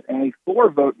the Senate, and a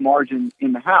 4 vote margin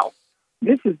in the House.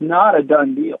 This is not a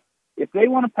done deal. If they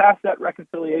want to pass that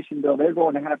reconciliation bill, they're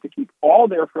going to have to keep all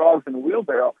their frogs in a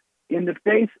wheelbarrow in the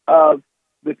face of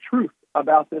the truth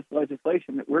about this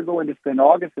legislation that we're going to spend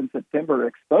August and September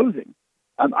exposing.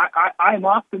 I'm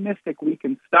optimistic we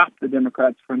can stop the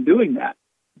Democrats from doing that,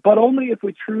 but only if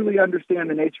we truly understand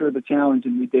the nature of the challenge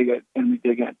and we dig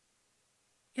in.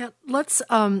 Yeah, let's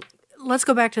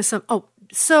go back to some. Oh,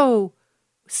 so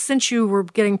since you were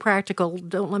getting practical,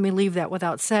 don't let me leave that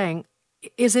without saying,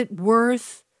 is it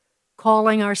worth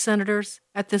calling our senators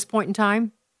at this point in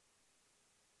time?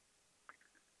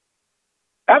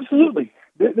 Absolutely.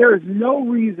 There is no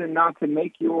reason not to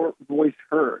make your voice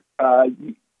heard.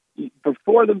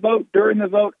 Before the vote, during the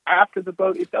vote, after the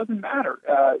vote, it doesn't matter.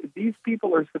 These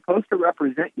people are supposed to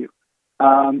represent you.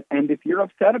 And if you're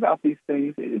upset about these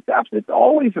things, it's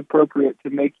always appropriate to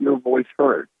make your voice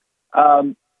heard.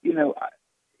 Will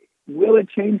it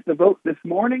change the vote this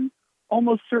morning?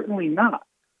 Almost certainly not.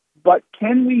 But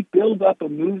can we build up a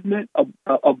movement,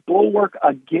 a bulwark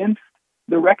against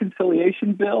the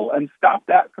reconciliation bill and stop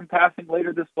that from passing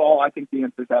later this fall? I think the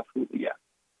answer is absolutely yes.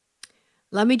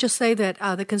 Let me just say that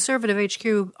the Conservative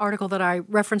HQ article that I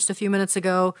referenced a few minutes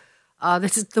ago,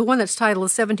 this is the one that's titled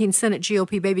 17 Senate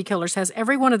GOP Baby Killers, has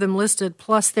every one of them listed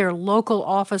plus their local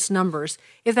office numbers,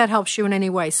 if that helps you in any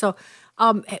way. So,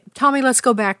 Tommy, let's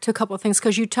go back to a couple of things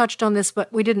because you touched on this,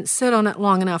 but we didn't sit on it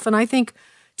long enough. And I think,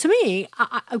 to me,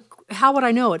 how would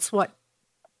I know? It's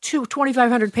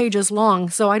 2,500 pages long,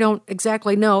 so I don't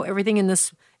exactly know everything in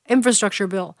this infrastructure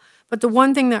bill. But the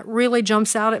one thing that really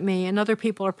jumps out at me, and other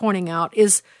people are pointing out,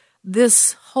 is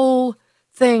this whole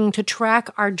thing to track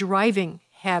our driving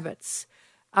habits.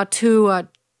 Well,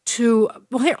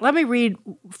 here, let me read.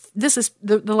 This is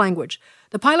the language.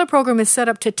 The pilot program is set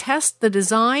up to test the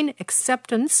design,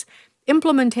 acceptance,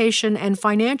 implementation, and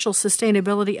financial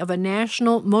sustainability of a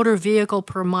national motor vehicle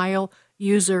per mile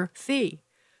user fee,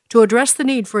 to address the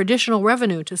need for additional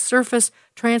revenue to surface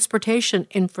transportation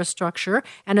infrastructure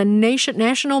and a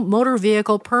national motor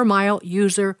vehicle per mile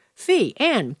user fee,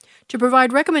 and to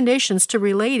provide recommendations to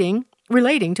relating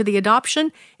to the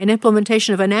adoption and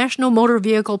implementation of a national motor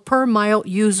vehicle per mile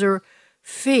user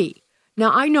fee.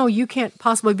 Now, I know you can't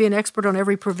possibly be an expert on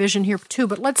every provision here too,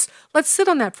 but let's sit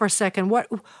on that for a second. What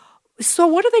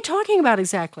are they talking about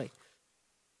exactly?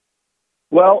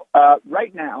 Well,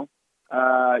 right now,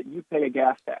 you pay a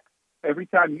gas tax. Every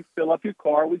time you fill up your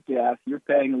car with gas, you're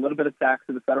paying a little bit of tax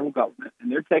to the federal government,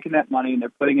 and they're taking that money and they're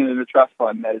putting it in a trust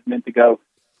fund that is meant to go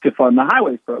to fund the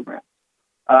highways program.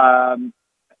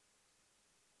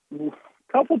 a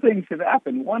couple things have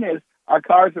happened. One is our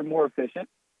cars are more efficient,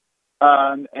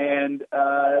 and the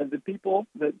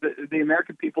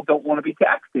American people don't want to be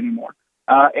taxed anymore,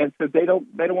 and so they don't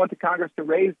want the Congress to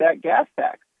raise that gas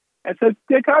tax. And so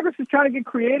the Congress is trying to get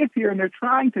creative here, and they're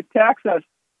trying to tax us.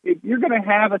 If you're going to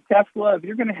have a Tesla, if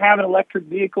you're going to have an electric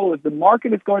vehicle, if the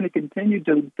market is going to continue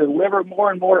to deliver more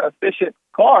and more efficient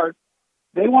cars,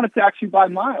 they want to tax you by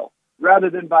mile rather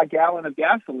than by gallon of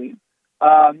gasoline.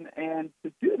 And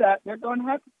to do that, they're going to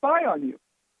have to spy on you.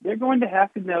 They're going to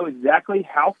have to know exactly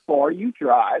how far you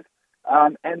drive,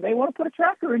 and they want to put a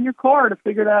tracker in your car to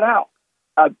figure that out.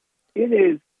 It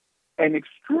is an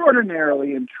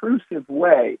extraordinarily intrusive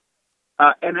way,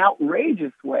 an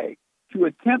outrageous way to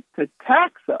attempt to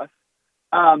tax us.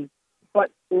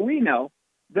 But we know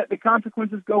that the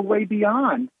consequences go way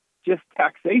beyond just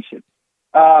taxation.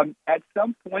 At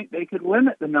some point, they could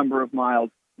limit the number of miles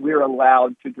we're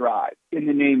allowed to drive in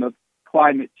the name of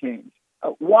climate change.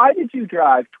 Why did you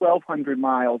drive 1,200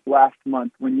 miles last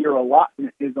month when your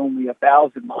allotment is only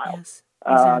 1,000 miles? Yes,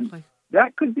 exactly.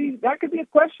 That could be a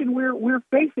question we're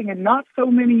facing in not so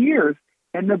many years.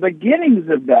 And the beginnings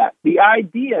of that, the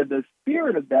idea, the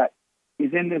spirit of that,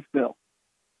 is in this bill.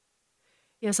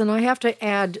 Yes, and I have to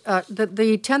add that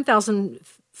the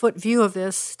 10,000-foot view of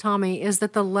this, Tommy, is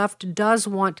that the left does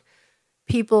want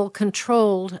people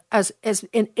controlled as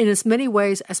in as many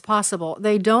ways as possible.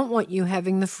 They don't want you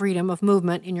having the freedom of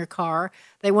movement in your car.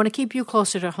 They want to keep you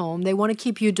closer to home. They want to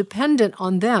keep you dependent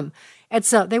on them.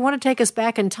 They want to take us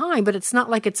back in time, but it's not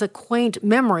like it's a quaint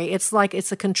memory. It's like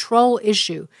it's a control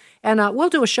issue. And we'll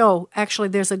do a show. Actually,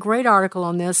 there's a great article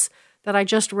on this that I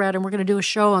just read, and we're going to do a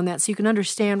show on that so you can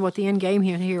understand what the end game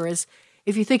here is,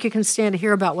 if you think you can stand to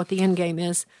hear about what the end game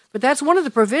is. But that's one of the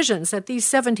provisions that these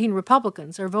 17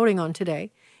 Republicans are voting on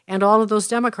today, and all of those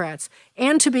Democrats.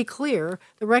 And to be clear,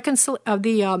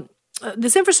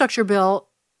 this infrastructure bill,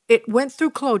 it went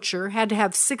through cloture, had to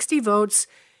have 60 votes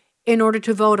in order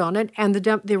to vote on it, and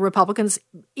the Republicans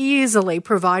easily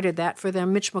provided that for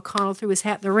them. Mitch McConnell threw his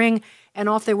hat in the ring, and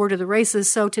off they were to the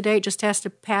races. So today it just has to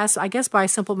pass, I guess, by a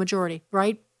simple majority.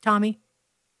 Right, Tommy?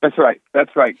 That's right.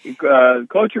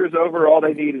 Cloture is over. All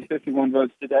they need is 51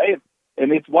 votes today,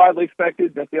 and it's widely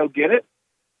expected that they'll get it,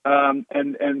 and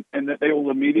that they will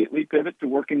immediately pivot to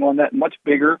working on that much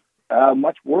bigger,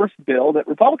 much worse bill that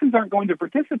Republicans aren't going to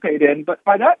participate in. But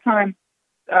by that time,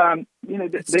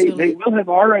 they will have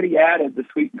already added the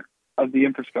sweetener of the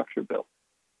infrastructure bill.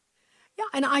 Yeah,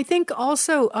 and I think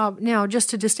also now, just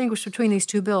to distinguish between these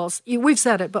two bills, we've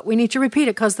said it, but we need to repeat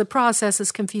it because the process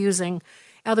is confusing.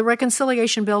 The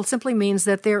reconciliation bill simply means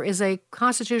that there is a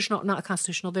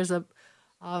there's a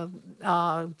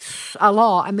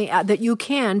law, that you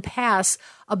can pass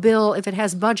a bill if it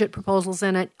has budget proposals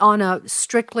in it on a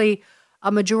strictly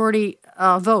a majority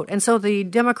vote. And so the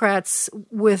Democrats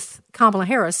with Kamala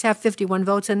Harris have 51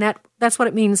 votes, and that's what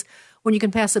it means when you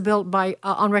can pass a bill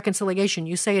on reconciliation.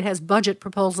 You say it has budget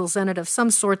proposals in it of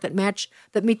some sort that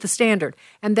meet the standard.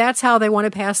 And that's how they want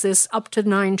to pass this up to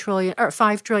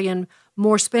 $5 trillion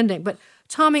more spending. But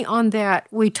Tommy, on that,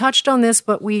 we touched on this,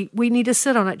 but we need to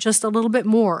sit on it just a little bit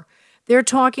more. They're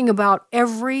talking about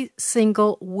every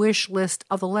single wish list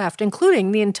of the left,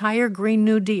 including the entire Green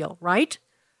New Deal, right?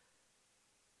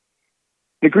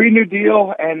 The Green New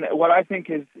Deal, and what I think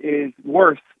is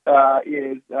worse,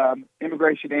 is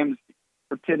immigration amnesty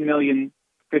for 10 million,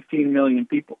 15 million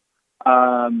people.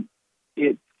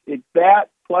 It's that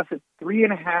plus it's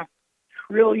 $3.5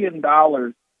 trillion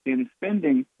in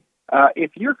spending.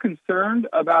 If you're concerned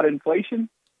about inflation,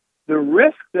 the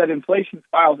risk that inflation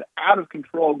spirals out of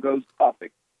control goes up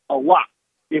a lot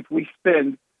if we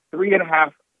spend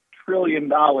 $3.5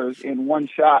 trillion in one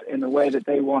shot in the way that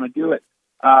they want to do it.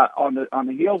 On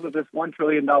the heels of this $1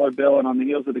 trillion bill and on the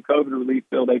heels of the COVID relief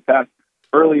bill they passed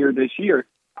earlier this year,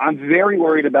 I'm very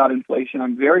worried about inflation.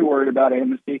 I'm very worried about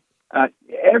amnesty.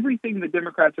 Everything the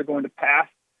Democrats are going to pass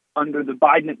under the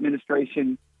Biden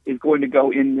administration is going to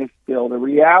go in this bill. The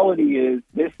reality is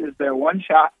this is their one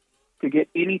shot to get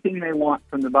anything they want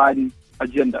from the Biden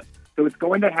agenda. So it's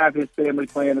going to have his family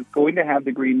plan. It's going to have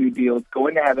the Green New Deal. It's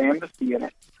going to have amnesty in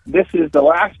it. This is the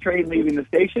last train leaving the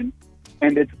station,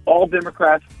 and it's all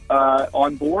Democrats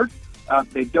on board.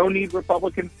 They don't need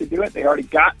Republicans to do it. They already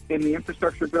got in the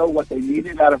infrastructure bill what they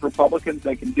needed out of Republicans.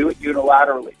 They can do it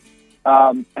unilaterally.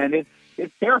 And it's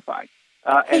terrifying.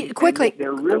 Quickly.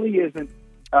 There really isn't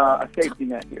a safety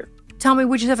net here. Tell me,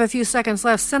 we just have a few seconds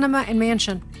left. Sinema and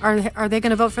Manchin, are they going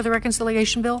to vote for the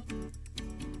reconciliation bill?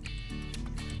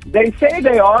 They say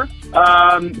they are,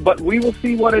 but we will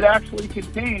see what it actually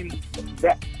contains.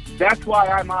 That's why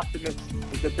I'm optimistic,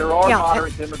 is that there are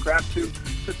moderate Democrats who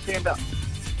could stand up.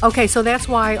 Okay, so that's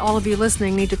why all of you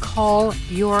listening need to call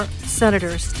your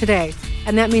senators today.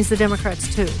 And that means the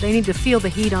Democrats, too. They need to feel the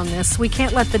heat on this. We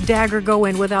can't let the dagger go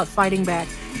in without fighting back.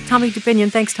 Tommy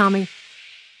DePinion, thanks, Tommy.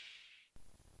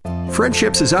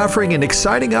 Friendships is offering an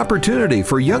exciting opportunity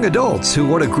for young adults who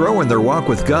want to grow in their walk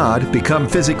with God, become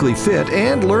physically fit,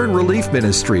 and learn relief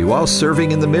ministry while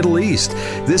serving in the Middle East.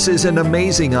 This is an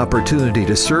amazing opportunity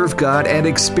to serve God and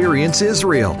experience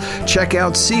Israel. Check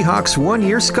out Seahawks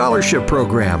one-year scholarship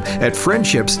program at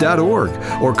friendships.org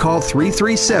or call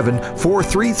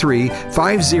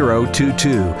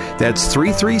 337-433-5022. That's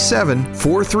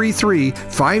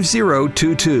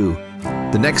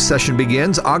 337-433-5022. The next session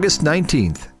begins August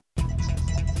 19th.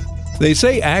 They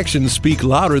say actions speak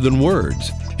louder than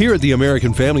words. Here at the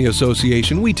American Family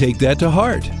Association, we take that to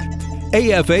heart.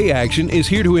 AFA Action is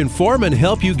here to inform and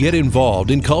help you get involved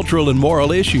in cultural and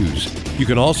moral issues. You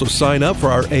can also sign up for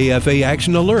our AFA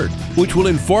Action Alert, which will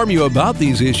inform you about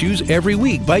these issues every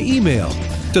week by email.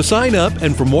 To sign up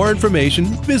and for more information,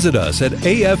 visit us at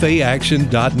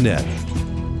afaaction.net.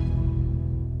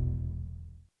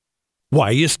 Why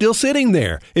are you still sitting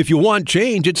there? If you want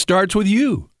change, it starts with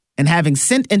you. And having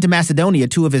sent into Macedonia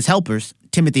 2 of his helpers,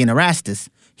 Timothy and Erastus,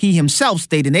 he himself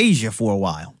stayed in Asia for a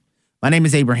while. My name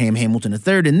is Abraham Hamilton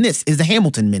III, and this is the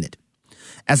Hamilton Minute.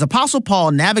 As Apostle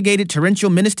Paul navigated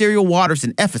torrential ministerial waters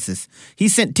in Ephesus, he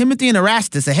sent Timothy and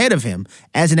Erastus ahead of him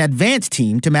as an advance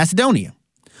team to Macedonia.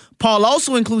 Paul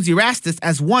also includes Erastus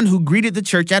as one who greeted the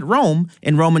church at Rome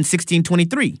in Romans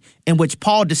 16:23, in which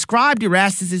Paul described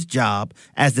Erastus' job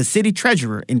as the city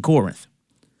treasurer in Corinth.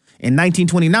 In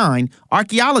 1929,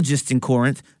 archaeologists in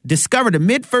Corinth discovered a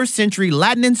mid-1st century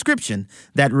Latin inscription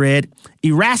that read,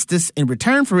 "Erastus, in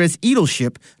return for his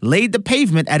aedileship, laid the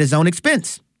pavement at his own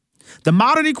expense." The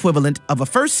modern equivalent of a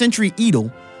 1st century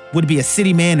aedile would be a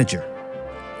city manager.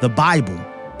 The Bible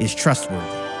is trustworthy.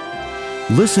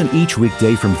 Listen each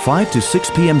weekday from 5 to 6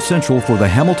 p.m. Central for the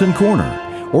Hamilton Corner,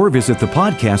 or visit the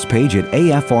podcast page at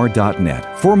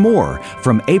afr.net for more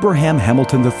from Abraham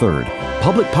Hamilton III,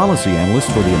 Public Policy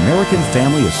Analyst for the American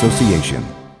Family Association.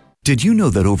 Did you know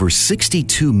that over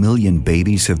 62 million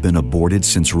babies have been aborted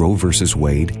since Roe v.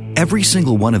 Wade? Every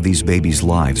single one of these babies'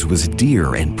 lives was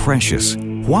dear and precious.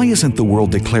 Why isn't the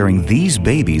world declaring these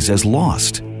babies as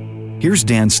lost? Here's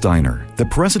Dan Steiner, the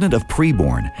president of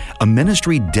Preborn, a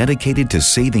ministry dedicated to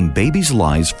saving babies'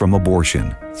 lives from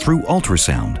abortion through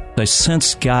ultrasound. I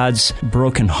sense God's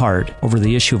broken heart over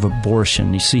the issue of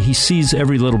abortion. You see, he sees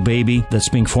every little baby that's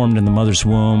being formed in the mother's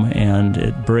womb, and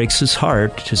it breaks his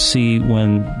heart to see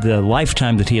when the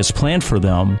lifetime that he has planned for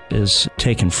them is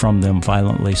taken from them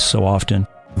violently so often.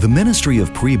 The Ministry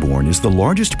of Preborn is the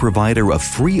largest provider of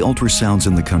free ultrasounds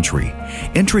in the country,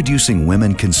 introducing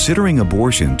women considering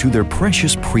abortion to their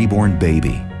precious preborn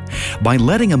baby. By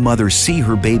letting a mother see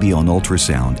her baby on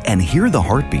ultrasound and hear the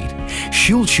heartbeat,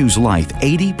 she'll choose life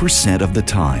 80% of the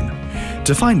time.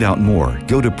 To find out more,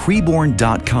 go to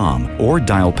preborn.com or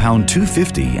dial pound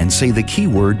 250 and say the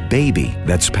keyword baby.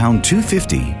 That's pound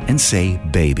 250 and say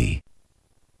baby.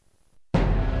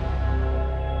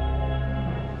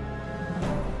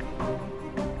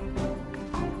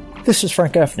 This is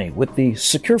Frank Gaffney with the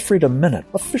Secure Freedom Minute.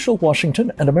 Official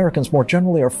Washington and Americans more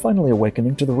generally are finally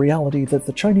awakening to the reality that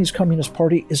the Chinese Communist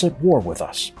Party is at war with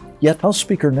us. Yet House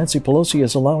Speaker Nancy Pelosi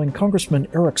is allowing Congressman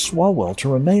Eric Swalwell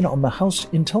to remain on the House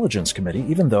Intelligence Committee,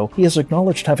 even though he has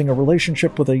acknowledged having a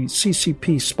relationship with a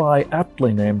CCP spy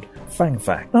aptly named Fang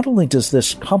Fang. Not only does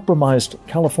this compromised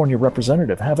California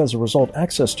representative have as a result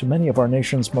access to many of our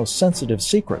nation's most sensitive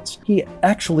secrets, he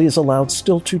actually is allowed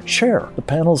still to chair the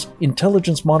panel's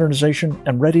Intelligence Modernization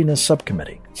and Readiness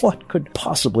Subcommittee. What could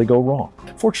possibly go wrong?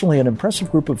 Fortunately, an impressive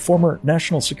group of former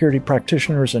national security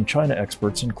practitioners and China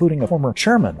experts, including a former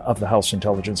chairman of the House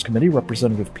Intelligence Committee,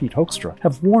 Representative Pete Hoekstra,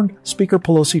 have warned Speaker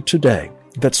Pelosi today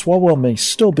that Swalwell may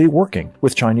still be working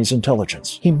with Chinese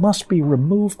intelligence. He must be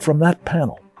removed from that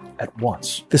panel at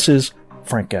once. This is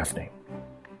Frank Gaffney.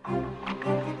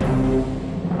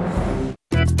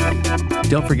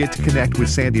 Don't forget to connect with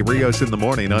Sandy Rios in the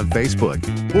morning on Facebook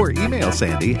or email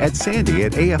Sandy at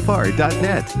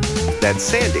sandy@afr.net. That's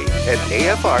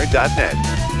sandy@afr.net.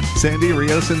 Sandy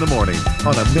Rios in the morning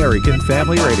on American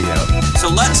Family Radio. So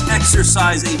let's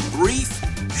exercise a brief,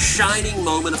 shining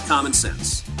moment of common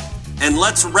sense. And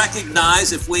let's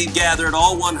recognize, if we gathered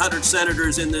all 100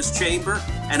 senators in this chamber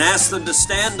and asked them to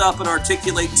stand up and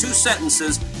articulate 2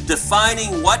 sentences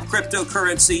defining what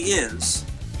cryptocurrency is,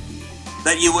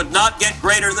 that you would not get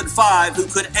greater than 5 who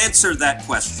could answer that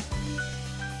question.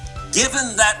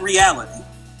 Given that reality,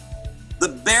 The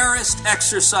barest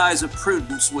exercise of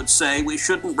prudence would say we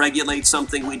shouldn't regulate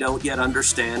something we don't yet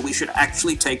understand. We should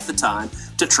actually take the time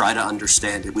to try to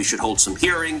understand it. We should hold some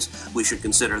hearings. We should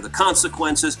consider the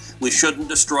consequences. We shouldn't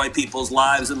destroy people's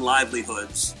lives and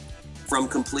livelihoods from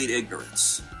complete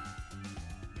ignorance.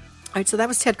 All right, so that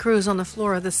was Ted Cruz on the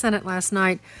floor of the Senate last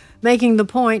night, making the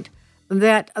point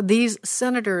that these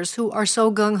senators who are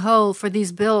so gung-ho for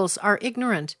these bills are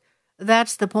ignorant.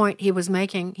 That's the point he was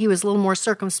making. He was a little more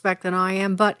circumspect than I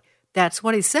am, but that's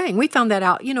what he's saying. We found that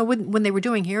out, when they were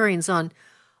doing hearings on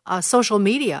social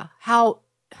media, how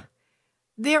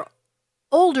they're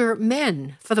older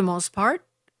men for the most part.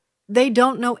 They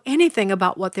don't know anything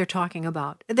about what they're talking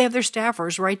about. They have their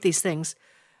staffers write these things.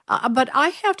 But I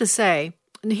have to say,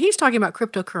 he's talking about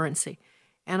cryptocurrency.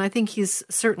 And I think he's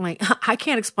certainly, I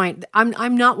can't explain.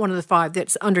 I'm not one of the five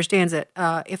that understands it.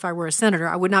 If I were a senator,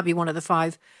 I would not be one of the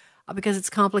five because it's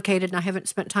complicated and I haven't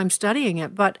spent time studying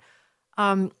it. But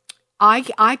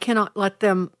I cannot let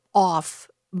them off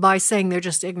by saying they're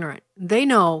just ignorant. They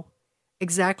know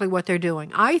exactly what they're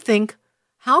doing. I think,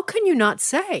 how can you not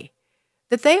say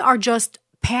that they are just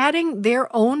padding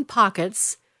their own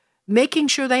pockets, making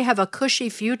sure they have a cushy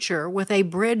future with a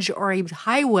bridge or a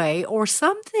highway or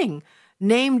something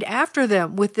named after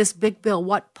them with this big bill?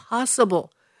 What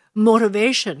possible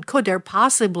motivation could there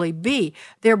possibly be?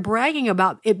 They're bragging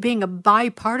about it being a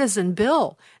bipartisan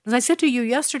bill. As I said to you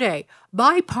yesterday,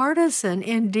 bipartisan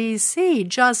in D.C.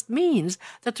 just means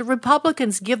that the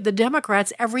Republicans give the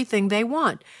Democrats everything they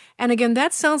want. And again,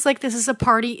 that sounds like this is a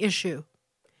party issue.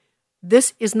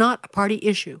 This is not a party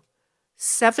issue.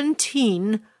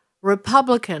 17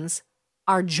 Republicans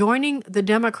are joining the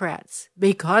Democrats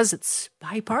because it's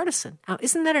bipartisan. Now,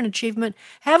 isn't that an achievement?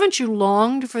 Haven't you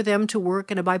longed for them to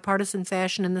work in a bipartisan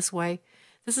fashion in this way?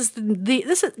 They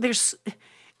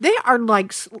are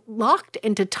like locked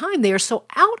into time. They are so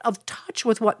out of touch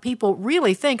with what people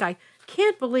really think. I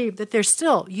can't believe that they're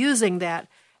still using that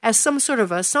as some sort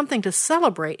of something to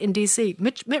celebrate in D.C.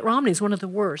 Mitt Romney is one of the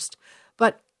worst,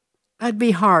 but it'd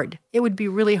be hard. It would be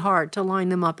really hard to line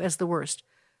them up as the worst.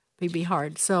 It'd be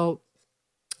hard. So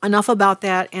enough about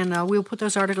that, and we'll put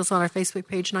those articles on our Facebook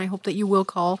page, and I hope that you will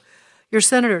call your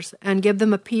senators and give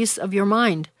them a piece of your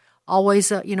mind.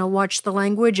 Always, watch the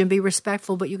language and be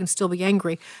respectful, but you can still be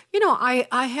angry. I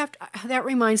have to, that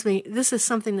reminds me, this is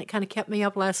something that kind of kept me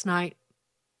up last night,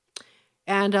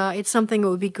 and it's something that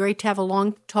would be great to have a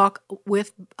long talk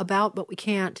about, but we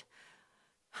can't.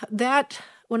 That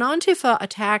when Antifa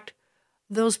attacked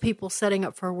those people setting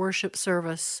up for a worship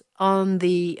service on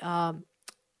the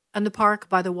park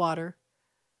by the water.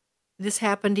 This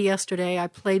happened yesterday. I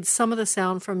played some of the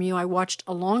sound from you. I watched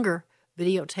a longer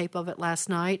videotape of it last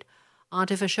night.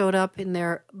 Antifa showed up in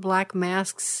their black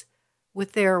masks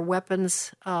with their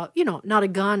weapons, not a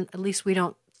gun, at least we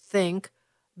don't think.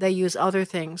 They use other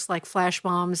things like flash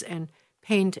bombs and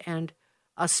paint and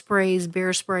sprays,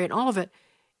 bear spray and all of it.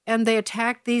 And they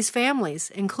attacked these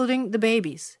families, including the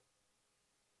babies.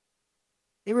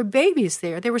 There were babies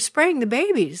there. They were spraying the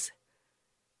babies.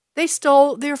 They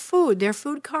stole their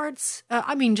food carts.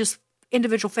 Just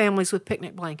individual families with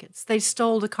picnic blankets. They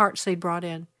stole the carts they'd brought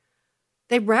in.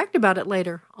 They bragged about it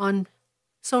later on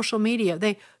social media.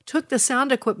 They took the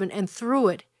sound equipment and threw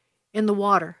it in the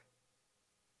water.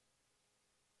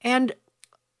 And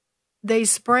they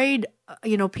sprayed,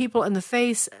 people in the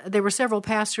face. There were several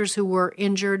pastors who were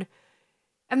injured.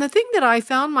 And the thing that I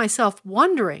found myself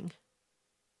wondering,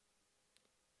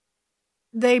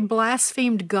 they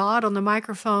blasphemed God on the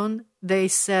microphone. They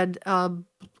said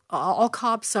all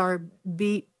cops are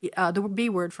B, the B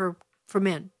word for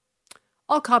men.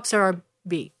 All cops are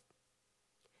B.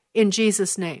 In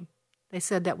Jesus' name. They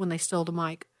said that when they stole the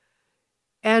mic.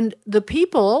 And the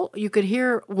people, you could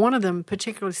hear one of them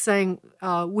particularly saying,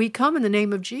 we come in the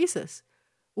name of Jesus.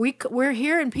 We're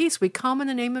here in peace. We come in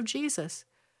the name of Jesus.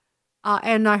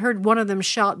 And I heard one of them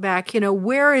shout back,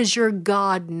 where is your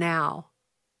God now?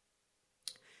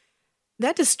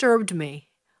 That disturbed me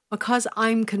because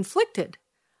I'm conflicted.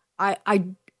 I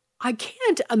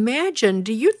can't imagine.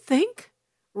 Do you think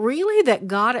really that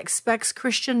God expects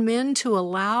Christian men to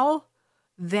allow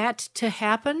that to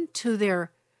happen to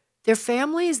their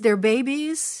families, their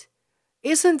babies?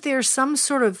 Isn't there some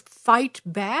sort of fight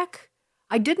back?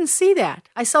 I didn't see that.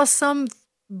 I saw some,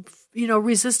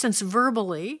 resistance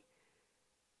verbally,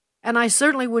 and I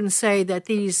certainly wouldn't say that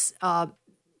these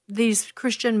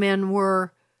Christian men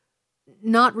were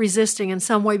not resisting in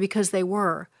some way because they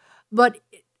were. But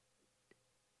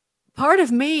part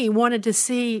of me wanted to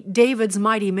see David's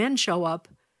mighty men show up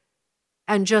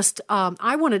and just,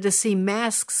 I wanted to see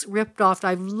masks ripped off.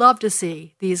 I'd love to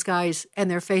see these guys and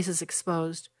their faces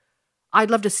exposed. I'd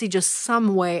love to see just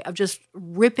some way of just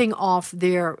ripping off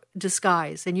their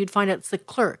disguise. And you'd find out it's the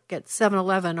clerk at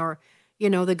 7-Eleven or,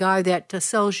 the guy that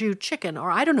sells you chicken, or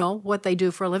I don't know what they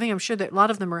do for a living. I'm sure that a lot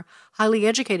of them are highly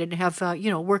educated and have,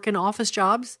 work in office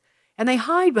jobs. And they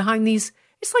hide behind these.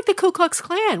 It's like the Ku Klux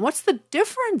Klan. What's the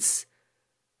difference?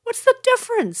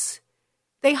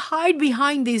 They hide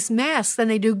behind these masks and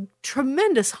they do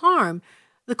tremendous harm.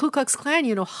 The Ku Klux Klan,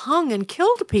 hung and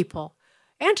killed people.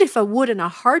 Antifa would in a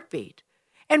heartbeat.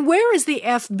 And where is the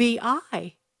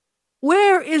FBI?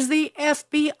 Where is the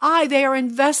FBI? They are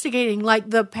investigating like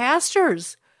the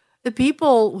pastors, the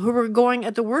people who were going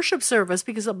at the worship service,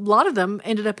 because a lot of them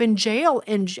ended up in jail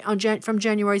from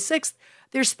January 6th.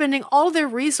 They're spending all their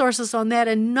resources on that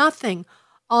and nothing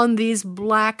on these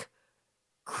black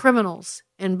criminals.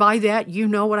 And by that, you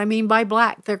know what I mean by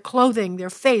black. Their clothing,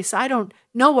 their face. I don't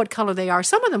know what color they are.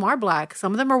 Some of them are black.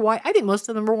 Some of them are white. I think most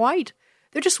of them are white.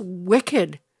 They're just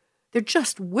wicked.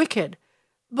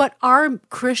 But are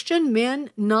Christian men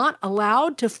not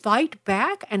allowed to fight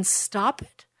back and stop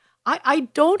it? I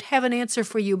don't have an answer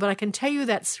for you, but I can tell you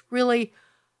that's really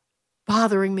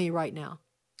bothering me right now.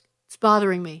 It's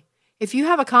bothering me. If you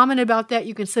have a comment about that,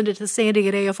 you can send it to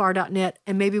sandy@afr.net,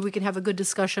 and maybe we can have a good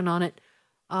discussion on it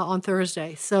on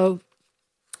Thursday. So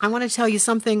I want to tell you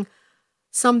something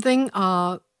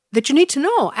that you need to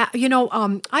know.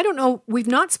 I don't know. We've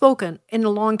not spoken in a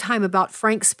long time about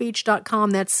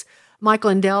frankspeech.com. That's Mike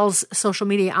Lindell's social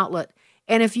media outlet.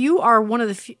 And if you are one of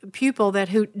the people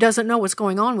who doesn't know what's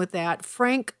going on with that,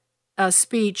 Frank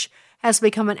Speech has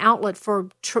become an outlet for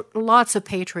lots of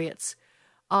patriots.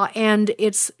 And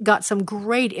it's got some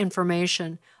great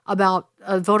information about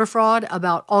voter fraud,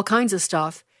 about all kinds of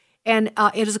stuff. And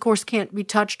it is, of course, can't be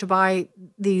touched by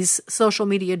these social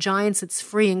media giants. It's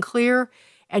free and clear.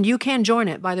 And you can join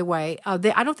it, by the way. I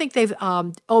don't think they've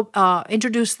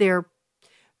introduced their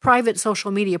private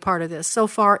social media part of this. So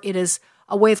far, it is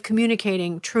a way of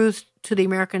communicating truth to the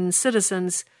American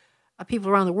citizens,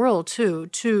 people around the world, too,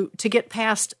 to get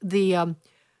past the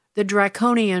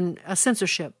draconian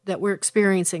censorship that we're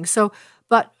experiencing. So,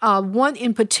 but one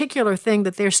in particular thing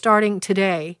that they're starting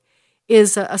today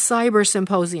is a cyber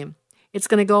symposium. It's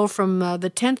going to go from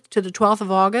the 10th to the 12th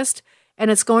of August,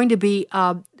 and it's going to be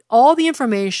all the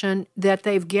information that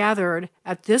they've gathered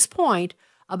at this point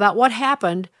about what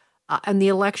happened in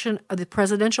the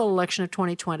presidential election of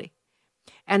 2020.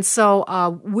 And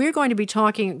so we're going to be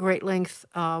talking at great length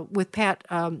with Pat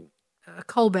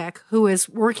Kolbeck, who is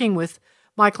working with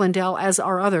Mike Lindell, as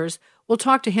are others. We'll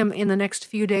talk to him in the next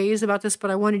few days about this,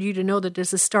 but I wanted you to know that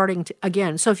this is starting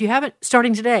again. So if you haven't,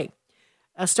 starting today,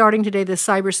 the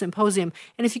Cyber Symposium.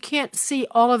 And if you can't see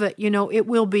all of it, it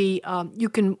will be, you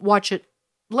can watch it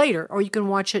later, or you can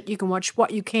watch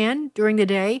what you can during the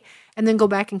day and then go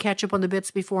back and catch up on the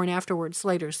bits before and afterwards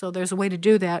later. So there's a way to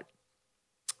do that.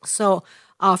 So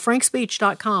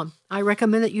frankspeech.com, I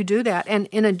recommend that you do that. And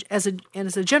as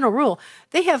a general rule,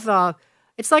 they have,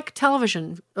 it's like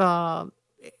television.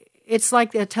 It's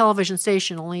like a television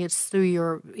station, only it's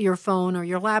through your phone or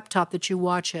your laptop that you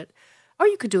watch it. Or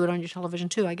you could do it on your television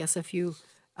too, I guess, if you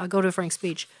go to Frank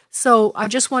Speech. So I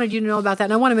just wanted you to know about that.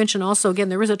 And I want to mention also, again,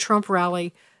 there is a Trump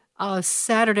rally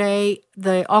Saturday,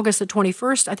 August the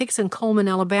 21st. I think it's in Coleman,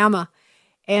 Alabama.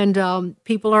 And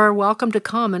people are welcome to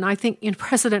come. And I think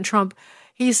President Trump,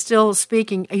 he's still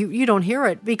speaking. You don't hear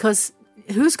it because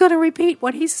who's going to repeat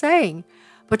what he's saying?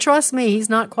 But trust me, he's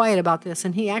not quiet about this.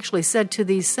 And he actually said to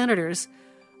these senators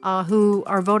who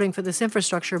are voting for this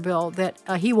infrastructure bill that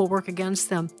he will work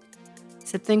against them. He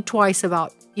said, think twice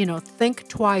about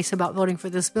voting for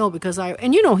this bill because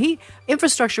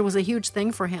infrastructure was a huge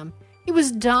thing for him. He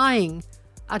was dying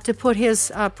to put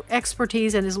his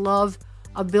expertise and his love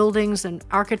of buildings and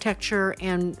architecture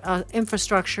and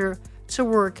infrastructure to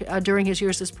work during his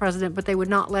years as president, but they would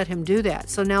not let him do that.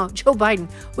 So now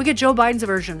we get Joe Biden's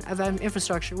version of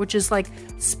infrastructure, which is like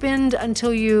spend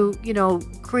until you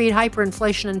create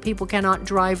hyperinflation and people cannot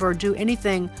drive or do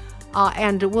anything.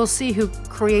 And we'll see who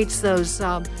creates those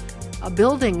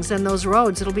buildings and those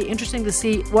roads. It'll be interesting to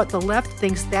see what the left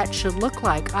thinks that should look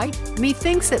like.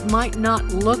 Thinks it might not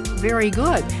look very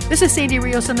good. This is Sandy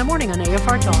Rios in the morning on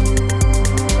AFR Talk.